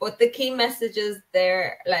 But the key messages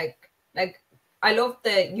there, like I love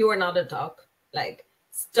that you are not a dog. Like,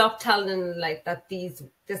 stop telling like that this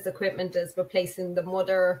equipment is replacing the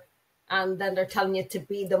mother, and then they're telling you to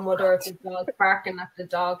be the mother of the dog, barking at the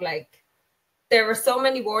dog. Like, there are so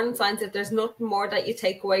many warning signs. If there's nothing more that you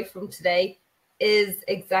take away from today, is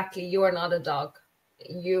exactly, you are not a dog.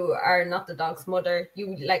 You are not the dog's mother.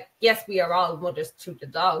 You, like, yes, we are all mothers to the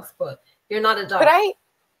dogs, but you're not a dog.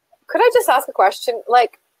 Could I just ask a question?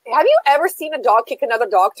 Like, have you ever seen a dog kick another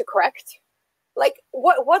dog to correct? Like,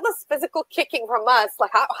 what was physical kicking from us?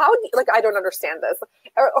 Like, how like, I don't understand this.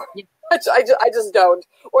 I just don't.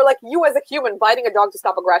 Or like you as a human biting a dog to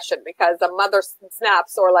stop aggression because a mother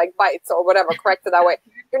snaps or like bites or whatever, correct it that way.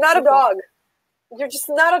 You're not a dog. You're just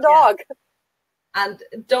not a dog. Yeah. And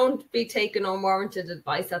don't be taking unwarranted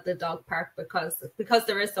advice at the dog park, because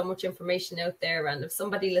there is so much information out there. And if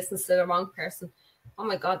somebody listens to the wrong person, oh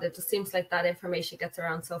my God, it just seems like that information gets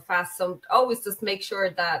around so fast. So always just make sure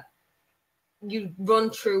that you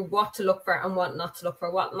run through what to look for and what not to look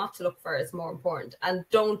for. What not to look for is more important. And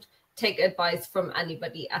don't take advice from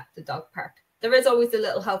anybody at the dog park. There is always a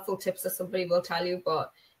little helpful tips that somebody will tell you,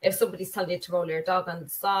 but if somebody's telling you to roll your dog on the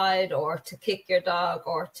side or to kick your dog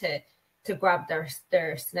or to grab their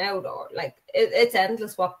snout, or like it's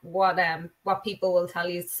endless what people will tell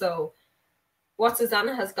you. So what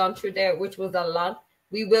Susanna has gone through there, which was a lot,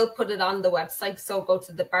 we will put it on the website. So go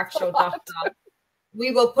to the barkshow.dog.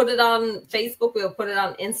 We will put it on Facebook. We'll put it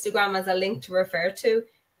on Instagram as a link to refer to,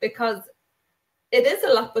 because it is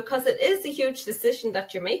a lot, because it is a huge decision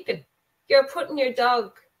that you're making. You're putting your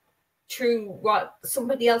dog through what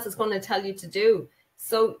somebody else is going to tell you to do.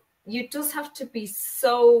 So you just have to be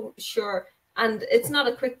so sure And it's not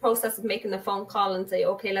a quick process of making a phone call and say,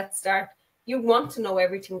 okay, let's start. You want to know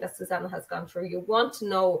everything that Susanna has gone through. You want to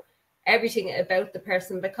know everything about the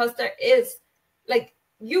person, because there is, like,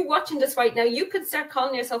 you watching this right now, you could start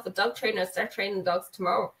calling yourself a dog trainer, start training dogs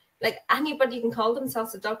tomorrow. Like, anybody can call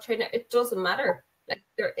themselves a dog trainer. It doesn't matter. Like,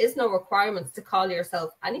 there is no requirements to call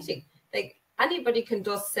yourself anything. Like, anybody can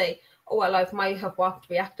just say, oh, well, I might have walked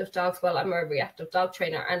reactive dogs. Well, I'm a reactive dog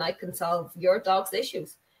trainer and I can solve your dog's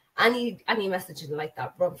issues. Any messaging like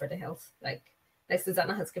that, run for the hills. Like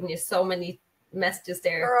Susanna has given you so many messages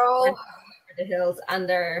there. Girl. Run for the hills, and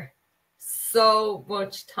they're so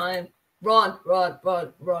much time. Run.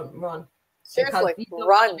 Seriously, you don't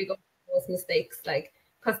run. want to go through those mistakes, like,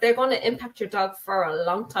 because they're going to impact your dog for a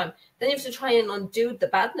long time. Then you have to try and undo the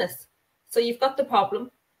badness. So you've got the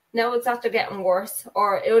problem. Now it's after getting worse,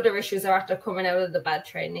 or other issues are after coming out of the bad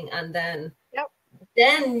training, and then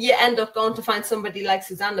then you end up going to find somebody like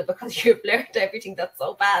Susanna because you've learned everything that's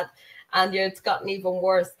so bad, and it's gotten even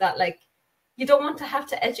worse. That, like, you don't want to have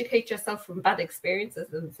to educate yourself from bad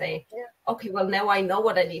experiences and say, okay, well, now I know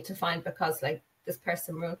what I need to find because, like, this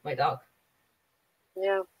person ruined my dog.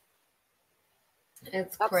 Yeah,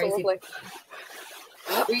 it's absolutely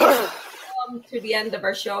crazy. To the end of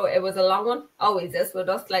our show. It was a long one, always is with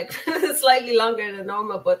us, like slightly longer than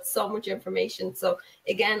normal, but so much information. So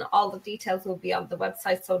again, all the details will be on the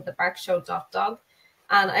website, so thebarkshow.dog.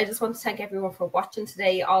 And I just want to thank everyone for watching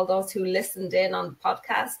today, all those who listened in on the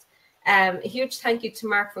podcast. A huge thank you to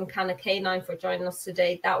Mark from Canna Canine for joining us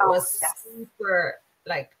today. That was super,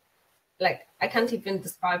 like I can't even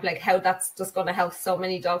describe like how that's just going to help so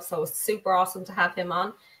many dogs. So it's super awesome to have him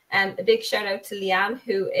on. A big shout out to Leanne,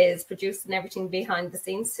 who is producing everything behind the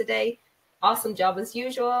scenes today. Awesome job as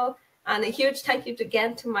usual. And a huge thank you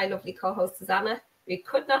again to my lovely co-host, Susanna. We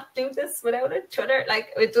could not do this without each other.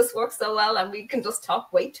 Like, it just works so well, and we can just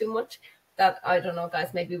talk way too much that, I don't know,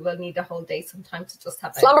 guys, maybe we'll need a whole day sometime to just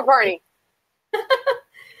have a slumber party.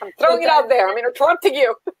 I'm throwing it out there. I'm interrupting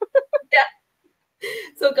you. Yeah.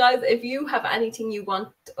 So guys, if you have anything you want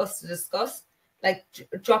us to discuss, like,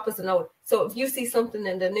 drop us a note. So if you see something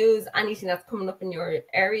in the news, anything that's coming up in your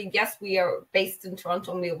area, yes, we are based in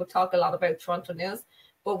Toronto and we will talk a lot about Toronto news,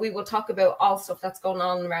 but we will talk about all stuff that's going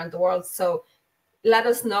on around the world. So let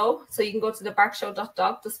us know. So you can go to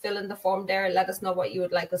thebarkshow.dog, just fill in the form there. Let us know what you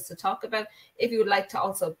would like us to talk about. If you would like to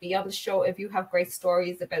also be on the show, if you have great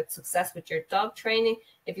stories about success with your dog training,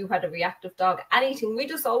 if you had a reactive dog, anything, we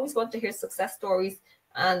just always want to hear success stories.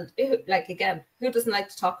 And like, again, who doesn't like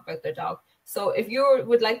to talk about their dog? So if you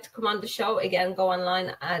would like to come on the show, again, go online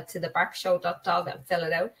to thebarkshow.dog and fill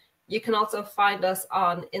it out. You can also find us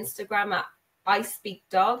on Instagram at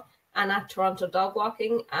iSpeakDog and at Toronto Dog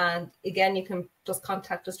Walking. And again, you can just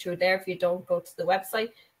contact us through there if you don't go to the website.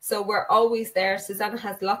 So we're always there. Susanna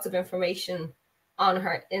has lots of information on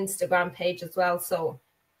her Instagram page as well. So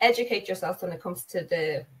educate yourself when it comes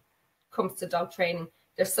to dog training.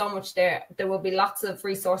 There's so much there. There will be lots of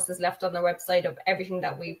resources left on the website of everything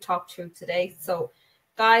that we've talked through today. So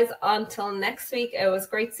guys, until next week, it was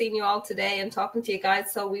great seeing you all today and talking to you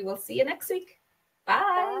guys. So we will see you next week.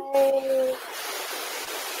 Bye. Bye.